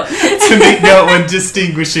 important note. To make note when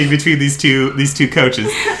distinguishing between these two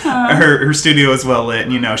coaches. Her studio was well lit,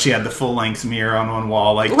 and she had the full length mirror on one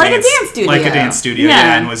wall, like a dance studio. like a dance studio,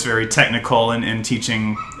 Yeah. and was very technical in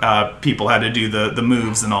teaching people how to do the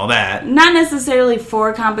moves and all that. Not necessarily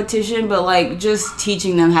for competition, but like just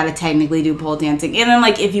teaching them how to technically do pole dancing. And then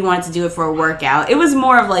like if you wanted to do it for a workout, it was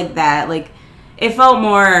more of like that. Like it felt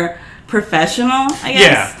more professional, I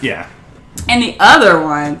guess. Yeah. And the other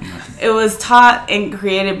one, it was taught and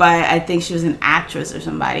created by, I think she was an actress or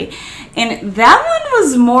somebody. And that one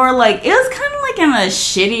was more like, it was kind of like in a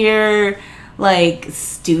shittier like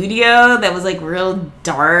studio that was like real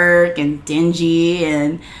dark and dingy,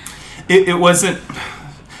 and it wasn't.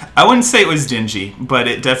 I wouldn't say it was dingy, but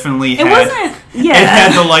it definitely had. It wasn't. Yeah. It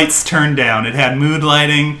had the lights turned down. It had mood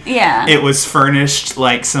lighting. Yeah. It was furnished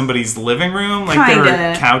like somebody's living room. Like there Kinda.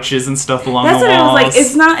 were couches and stuff along That's the what walls. it was like.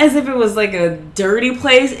 It's not as if it was like a dirty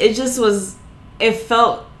place. It just was. It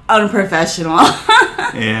felt unprofessional.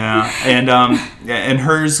 Yeah, and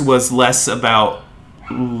hers was less about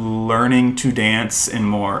learning to dance and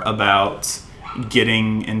more about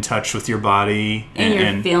getting in touch with your body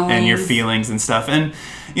And your feelings and stuff. And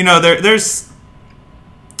there's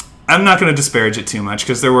I'm not going to disparage it too much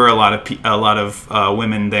because there were a lot of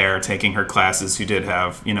women there taking her classes who did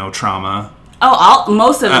have trauma.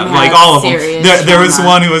 Most of them had like all of them. serious There was trauma.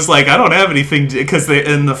 one who was like, I don't have anything, because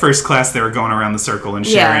in the first class they were going around the circle and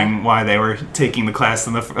sharing why they were taking the class,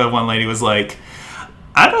 and the one lady was like,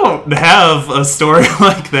 I don't have a story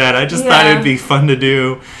like that. I just thought it'd be fun to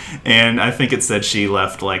do. And I think it said she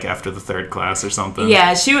left like after the third class or something.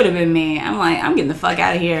 Yeah, she would have been me. I'm like, I'm getting the fuck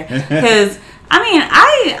out of here. Because, I mean,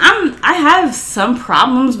 I have some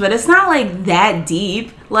problems, but it's not like that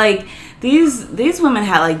deep. Like, these women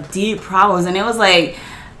had like deep problems, and it was like,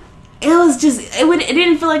 it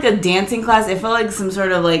didn't feel like a dancing class. It felt like some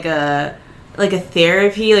sort of like a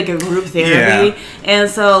therapy, like a group therapy. Yeah. And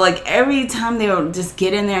so like every time they would just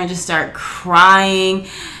get in there and just start crying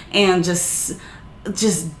and just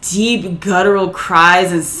deep guttural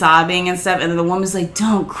cries and sobbing and stuff, and then the woman's like,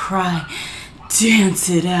 don't cry, dance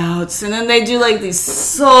it out. And then they do like these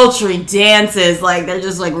sultry dances, like they're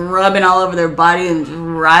just like rubbing all over their body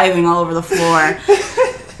and writhing all over the floor.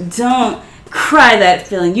 Don't cry that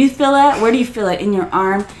feeling. You feel that? Where do you feel it? In your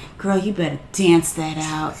arm? Girl, you better dance that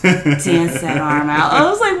out. Dance that arm out. I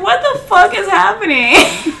was like, what the fuck is happening?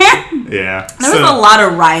 Yeah. There was a lot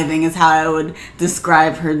of writhing is how I would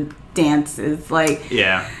describe her dances. Like,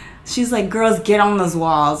 yeah. she's like, girls, get on those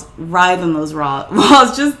walls. Writhe on those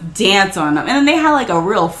walls. Just dance on them. And then they had like a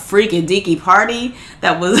real freaky deaky party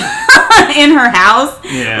that was in her house.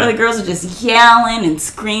 Yeah. Where the girls were just yelling and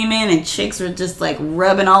screaming, and chicks were just like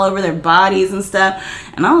rubbing all over their bodies and stuff.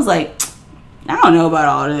 And I was like, I don't know about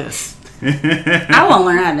all this. I want to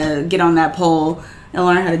learn how to get on that pole and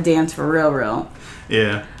learn how to dance for real.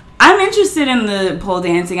 Yeah. I'm interested in the pole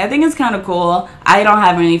dancing. I think it's kind of cool. I don't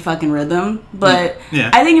have any fucking rhythm, but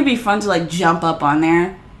Yeah. I think it'd be fun to like jump up on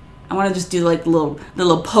there. I want to just do like the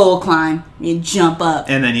little pole climb. You jump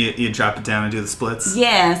up. And then you drop it down and do the splits.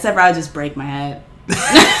 Yeah, except for I would just break my head.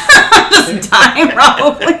 Just die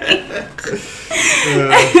probably.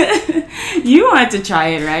 You wanted to try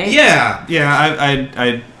it, right? Yeah.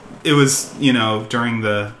 I it was, during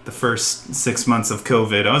the first 6 months of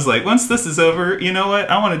COVID, I was like, once this is over, you know what?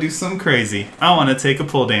 I want to do something crazy. I want to take a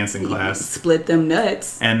pole dancing class. Split them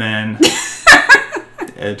nuts. And then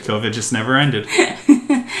COVID just never ended. And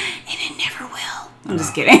it never will. I'm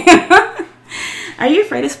just kidding. Are you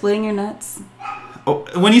afraid of splitting your nuts? Oh,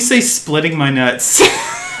 when you say splitting my nuts,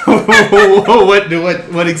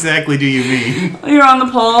 what exactly do you mean? You're on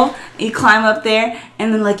the pole, you climb up there,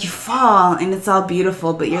 and then like you fall, and it's all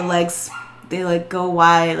beautiful, but your legs, they like go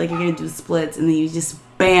wide, like you're gonna do splits, and then you just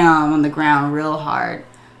bam on the ground real hard,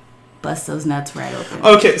 bust those nuts right open.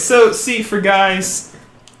 Okay, so see, for guys,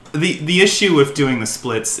 the issue with doing the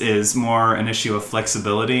splits is more an issue of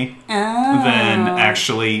flexibility than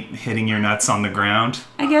actually hitting your nuts on the ground.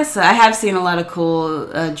 I guess so. I have seen a lot of cool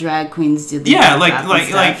drag queens do the Yeah,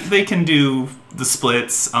 like they can do the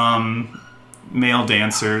splits. Male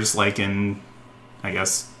dancers, like in, I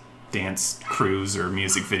guess, dance crews or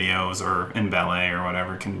music videos or in ballet or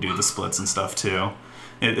whatever, can do the splits and stuff too.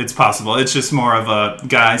 It's possible. It's just more of a,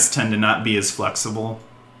 guys tend to not be as flexible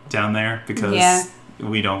down there because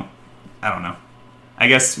we don't, I don't know. I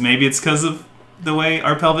guess maybe it's because of the way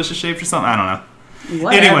our pelvis is shaped or something. I don't know.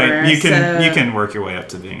 Whatever, anyway, you can work your way up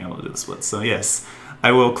to being able to do the splits. So yes,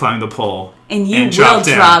 I will climb the pole and you will drop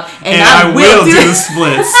down, drop, and I will do the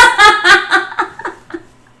splits.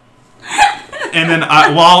 and then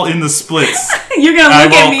while in the splits, You're gonna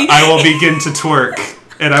look at me. I will begin to twerk,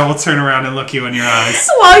 and I will turn around and look you in your eyes.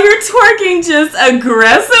 While you're twerking just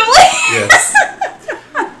aggressively? Yes.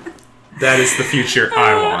 That is the future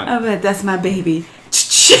I want. I bet that's my baby.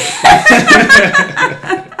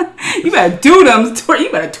 You better do them.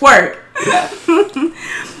 You better twerk.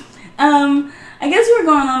 I guess we're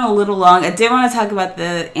going on a little long. I did want to talk about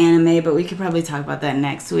the anime, but we could probably talk about that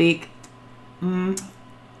next week.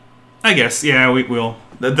 I guess, yeah, we will.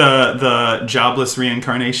 The Jobless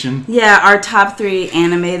Reincarnation. Yeah, our top 3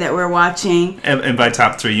 anime that we're watching. And by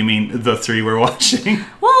top 3, you mean the 3 we're watching?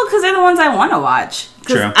 Well, because they're the ones I want to watch.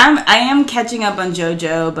 True. I am catching up on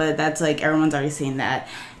JoJo, but that's like everyone's already seen that.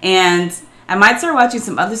 And I might start watching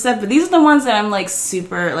some other stuff, but these are the ones that I'm like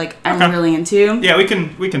super I'm really into. Yeah, we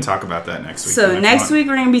can talk about that next week. So next week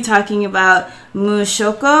we're gonna be talking about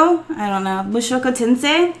Mushoku. I don't know, Mushoku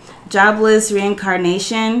Tensei, Jobless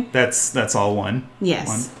Reincarnation. That's all one. Yes.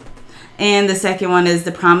 One. And the second one is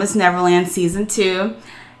The Promised Neverland Season 2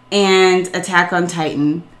 and Attack on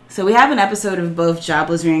Titan. So we have an episode of both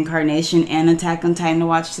Jobless Reincarnation and Attack on Titan to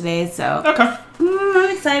watch today. So okay.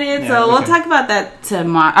 I'm excited. Yeah, so we'll talk about that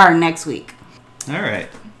next week. All right.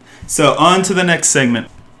 So on to the next segment.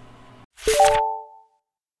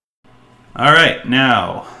 All right,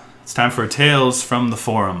 now it's time for Tales from the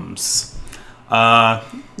Forums.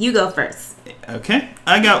 You go first. Okay,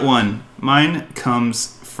 I got one. Mine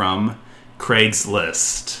comes from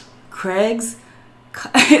Craigslist. Craig's?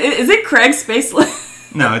 Is it Craig's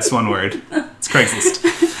Spacelist? No, it's one word. It's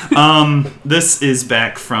Craigslist. This is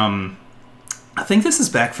back from... I think this is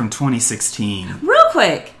back from 2016. Real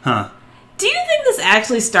quick. Huh. Do you think this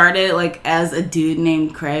actually started, as a dude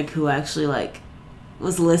named Craig who actually,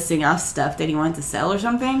 was listing off stuff that he wanted to sell or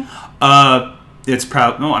something? It's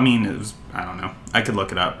probably... No, I mean, it was... I don't know. I could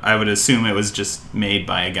look it up. I would assume it was just made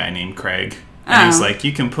by a guy named Craig. And he's like,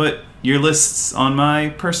 you can put your lists on my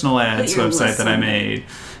personal ads website that I made.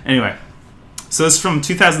 Anyway. So it's from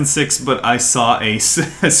 2006, but I saw a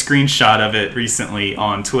screenshot of it recently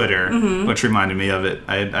on Twitter, which reminded me of it.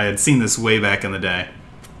 I had seen this way back in the day.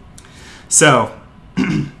 So,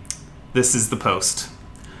 this is the post.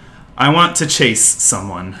 I want to chase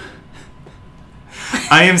someone.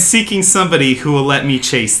 I am seeking somebody who will let me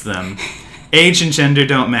chase them. Age and gender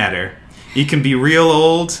don't matter. You can be real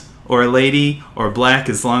old, or a lady, or black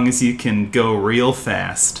as long as you can go real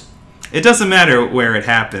fast. It doesn't matter where it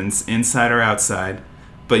happens, inside or outside,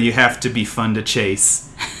 but you have to be fun to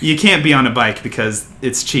chase. You can't be on a bike because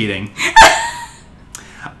it's cheating.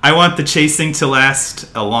 I want the chasing to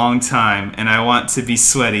last a long time, and I want to be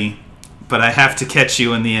sweaty, but I have to catch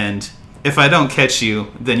you in the end. If I don't catch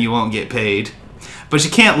you, then you won't get paid. But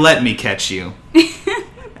you can't let me catch you.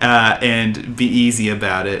 And be easy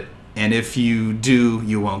about it. And if you do,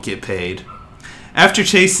 you won't get paid. After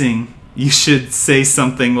chasing, you should say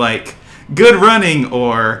something like, good running,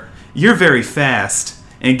 or you're very fast,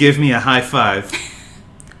 and give me a high five.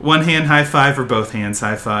 One hand high five or both hands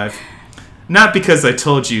high five. Not because I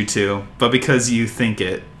told you to, but because you think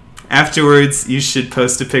it. Afterwards, you should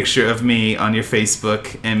post a picture of me on your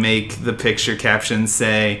Facebook and make the picture caption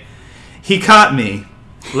say, he caught me.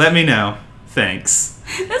 Let me know. Thanks.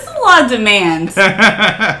 That's a lot of demands.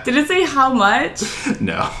 Did it say how much?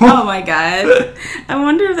 No. Oh my god. I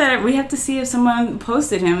wonder that we have to see if someone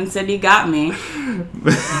posted him and said he got me.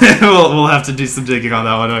 we'll have to do some digging on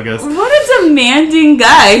that one, I guess. What a demanding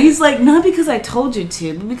guy. He's like, not because I told you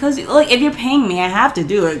to, but because, if you're paying me, I have to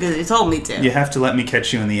do it because you told me to. You have to let me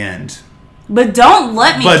catch you in the end. But don't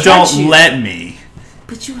let me catch you. But don't let me.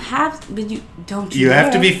 But you have, don't you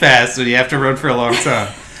have to be fast, and you have to run for a long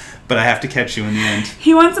time. But I have to catch you in the end.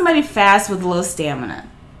 He wants somebody fast with low stamina.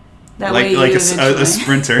 That way like a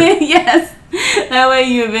sprinter. Yes. That way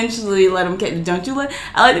you eventually let him catch. I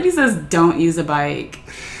like that he says don't use a bike.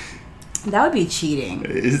 That would be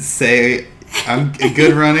cheating. Say I'm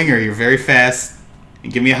good running or you're very fast.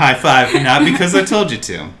 And give me a high five. Not because I told you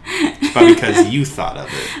to, but because you thought of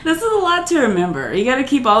it. This is a lot to remember. You got to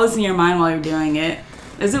keep all this in your mind while you're doing it.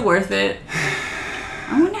 Is it worth it?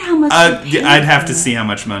 I wonder how much. I'd have to see how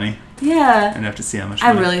much money. Yeah. I'd have to see how much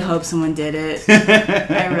money. I really hope someone did it.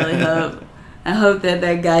 I really hope. I hope that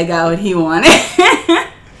guy got what he wanted.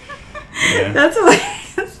 Yeah. That's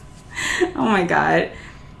hilarious. Oh my god.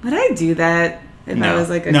 Would I do that if I was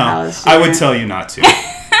a college student? I would tell you not to.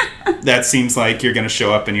 That seems like you're going to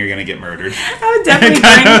show up and you're going to get murdered. I would definitely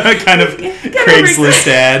kind of Craigslist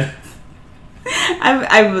ad.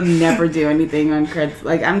 I would never do anything on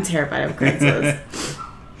Craigslist. I'm terrified of Craigslist.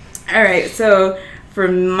 All right, so for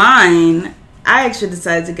mine, I actually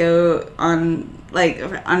decided to go on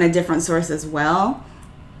a different source as well.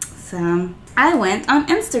 So I went on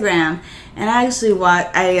Instagram and I actually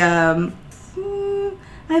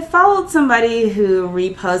I followed somebody who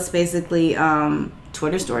reposts basically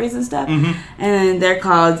Twitter stories and stuff, and they're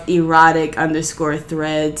called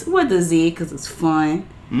erotic_threads with a Z because it's fun.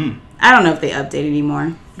 I don't know if they update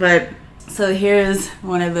anymore, but so here's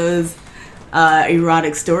one of those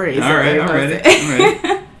erotic stories. All right, I'm ready.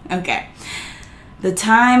 Okay. The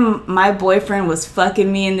time my boyfriend was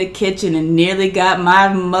fucking me in the kitchen and nearly got my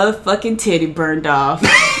motherfucking titty burned off.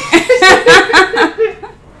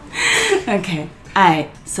 Okay.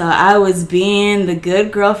 Alright, so I was being the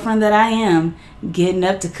good girlfriend that I am, getting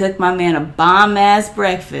up to cook my man a bomb-ass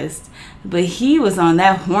breakfast. But he was on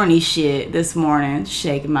that horny shit this morning,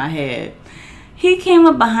 shaking my head. He came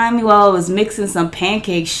up behind me while I was mixing some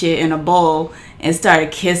pancake shit in a bowl and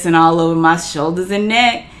started kissing all over my shoulders and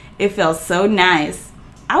neck. It felt so nice.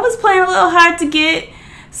 I was playing a little hard to get,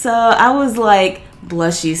 so I was like,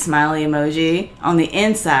 blushy smiley emoji on the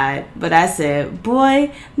inside, but I said,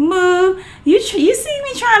 boy, move, you see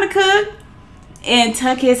me trying to cook? And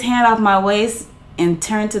tuck his hand off my waist and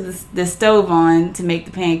turn to the stove on to make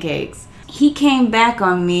the pancakes. He came back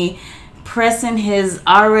on me, pressing his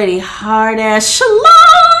already hard-ass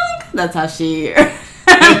shalong, that's how she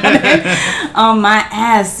on my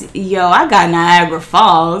ass. Yo, I got Niagara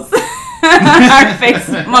Falls. Our face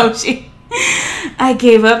emoji. I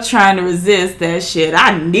gave up trying to resist that shit.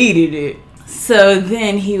 I needed it. So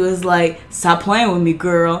then he was like, stop playing with me,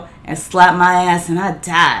 girl, and slapped my ass, and I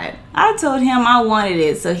died. I told him I wanted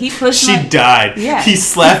it, so he pushed She died. Yeah. He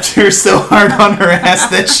slapped her so hard on her ass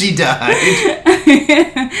that she died.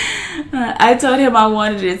 I told him I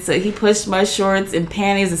wanted it, so he pushed my shorts and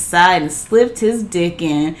panties aside and slipped his dick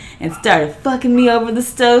in and started fucking me over the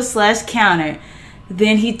stove/counter.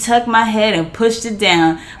 Then he tucked my head and pushed it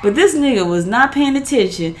down. But this nigga was not paying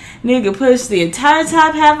attention. Nigga pushed the entire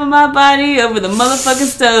top half of my body over the motherfucking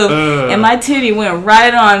stove. And my titty went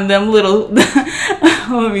right on them little...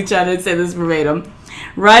 Let me try to say this verbatim.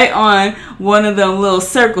 Right on one of them little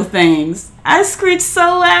circle things. I screeched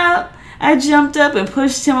so loud. I jumped up and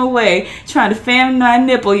pushed him away, trying to fan my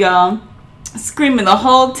nipple, y'all. Screaming the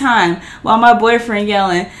whole time while my boyfriend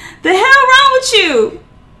yelling, the hell wrong with you?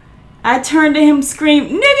 I turned to him, screamed,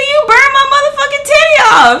 nigga, you burned my motherfucking titty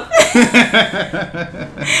off.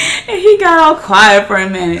 And he got all quiet for a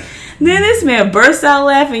minute. Then this man burst out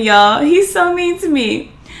laughing, y'all. He's so mean to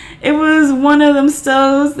me. It was one of them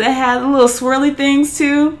stoves that had the little swirly things,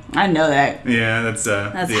 too. I know that. Yeah, that's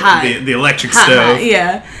hot. The electric stove. Hot,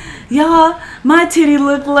 yeah. Y'all, my titty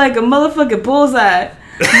looked like a motherfucking bullseye.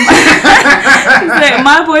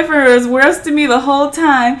 My boyfriend was worse to me the whole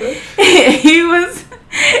time. He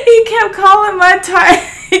kept calling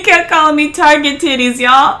me target titties,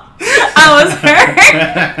 y'all. I was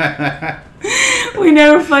hurt. We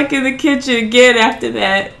never fuck in the kitchen again after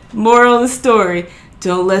that. Moral of the story: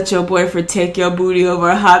 don't let your boyfriend take your booty over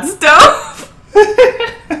a hot stove.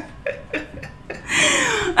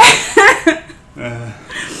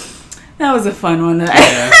 That was a fun one.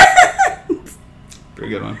 Yeah. Pretty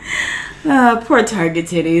good one. Poor target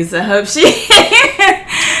titties. I hope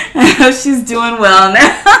she's doing well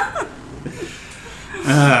now.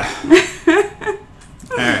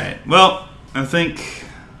 All right. Well, I think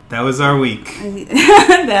that was our week.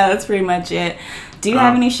 That's pretty much it. Do you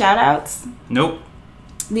have any shout outs? Nope.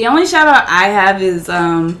 The only shout out I have is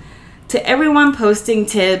to everyone posting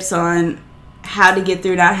tips on how to get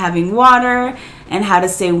through not having water and how to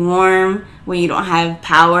stay warm when you don't have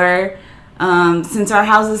power. Since our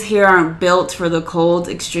houses here aren't built for the cold,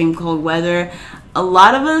 extreme cold weather, a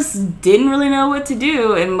lot of us didn't really know what to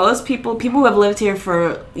do, and most people who have lived here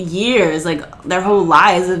for years, like their whole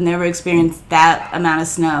lives, have never experienced that amount of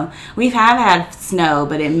snow. We have had snow,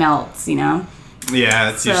 but it melts, you know? Yeah,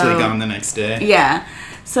 it's usually gone the next day. Yeah.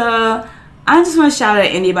 So I just want to shout out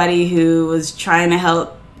anybody who was trying to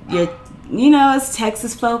help us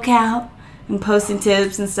Texas folk out and posting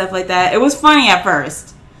tips and stuff like that. It was funny at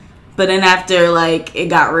first, but then after, it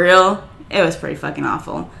got real, it was pretty fucking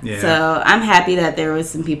awful. Yeah. So I'm happy that there was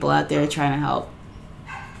some people out there trying to help.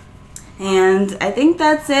 And I think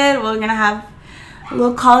that's it. We're going to have a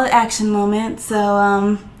little call to action moment.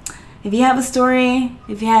 So if you have a story,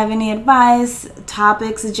 if you have any advice,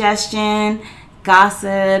 topic suggestion,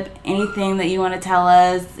 gossip, anything that you want to tell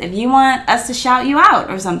us, if you want us to shout you out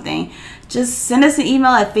or something, just send us an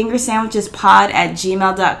email at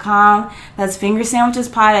fingersandwichespod@gmail.com. That's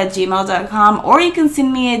fingersandwichespod@gmail.com. Or you can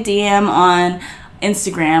send me a DM on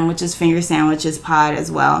Instagram, which is fingersandwichespod as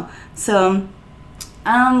well. So,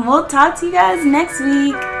 we'll talk to you guys next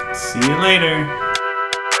week. See you later.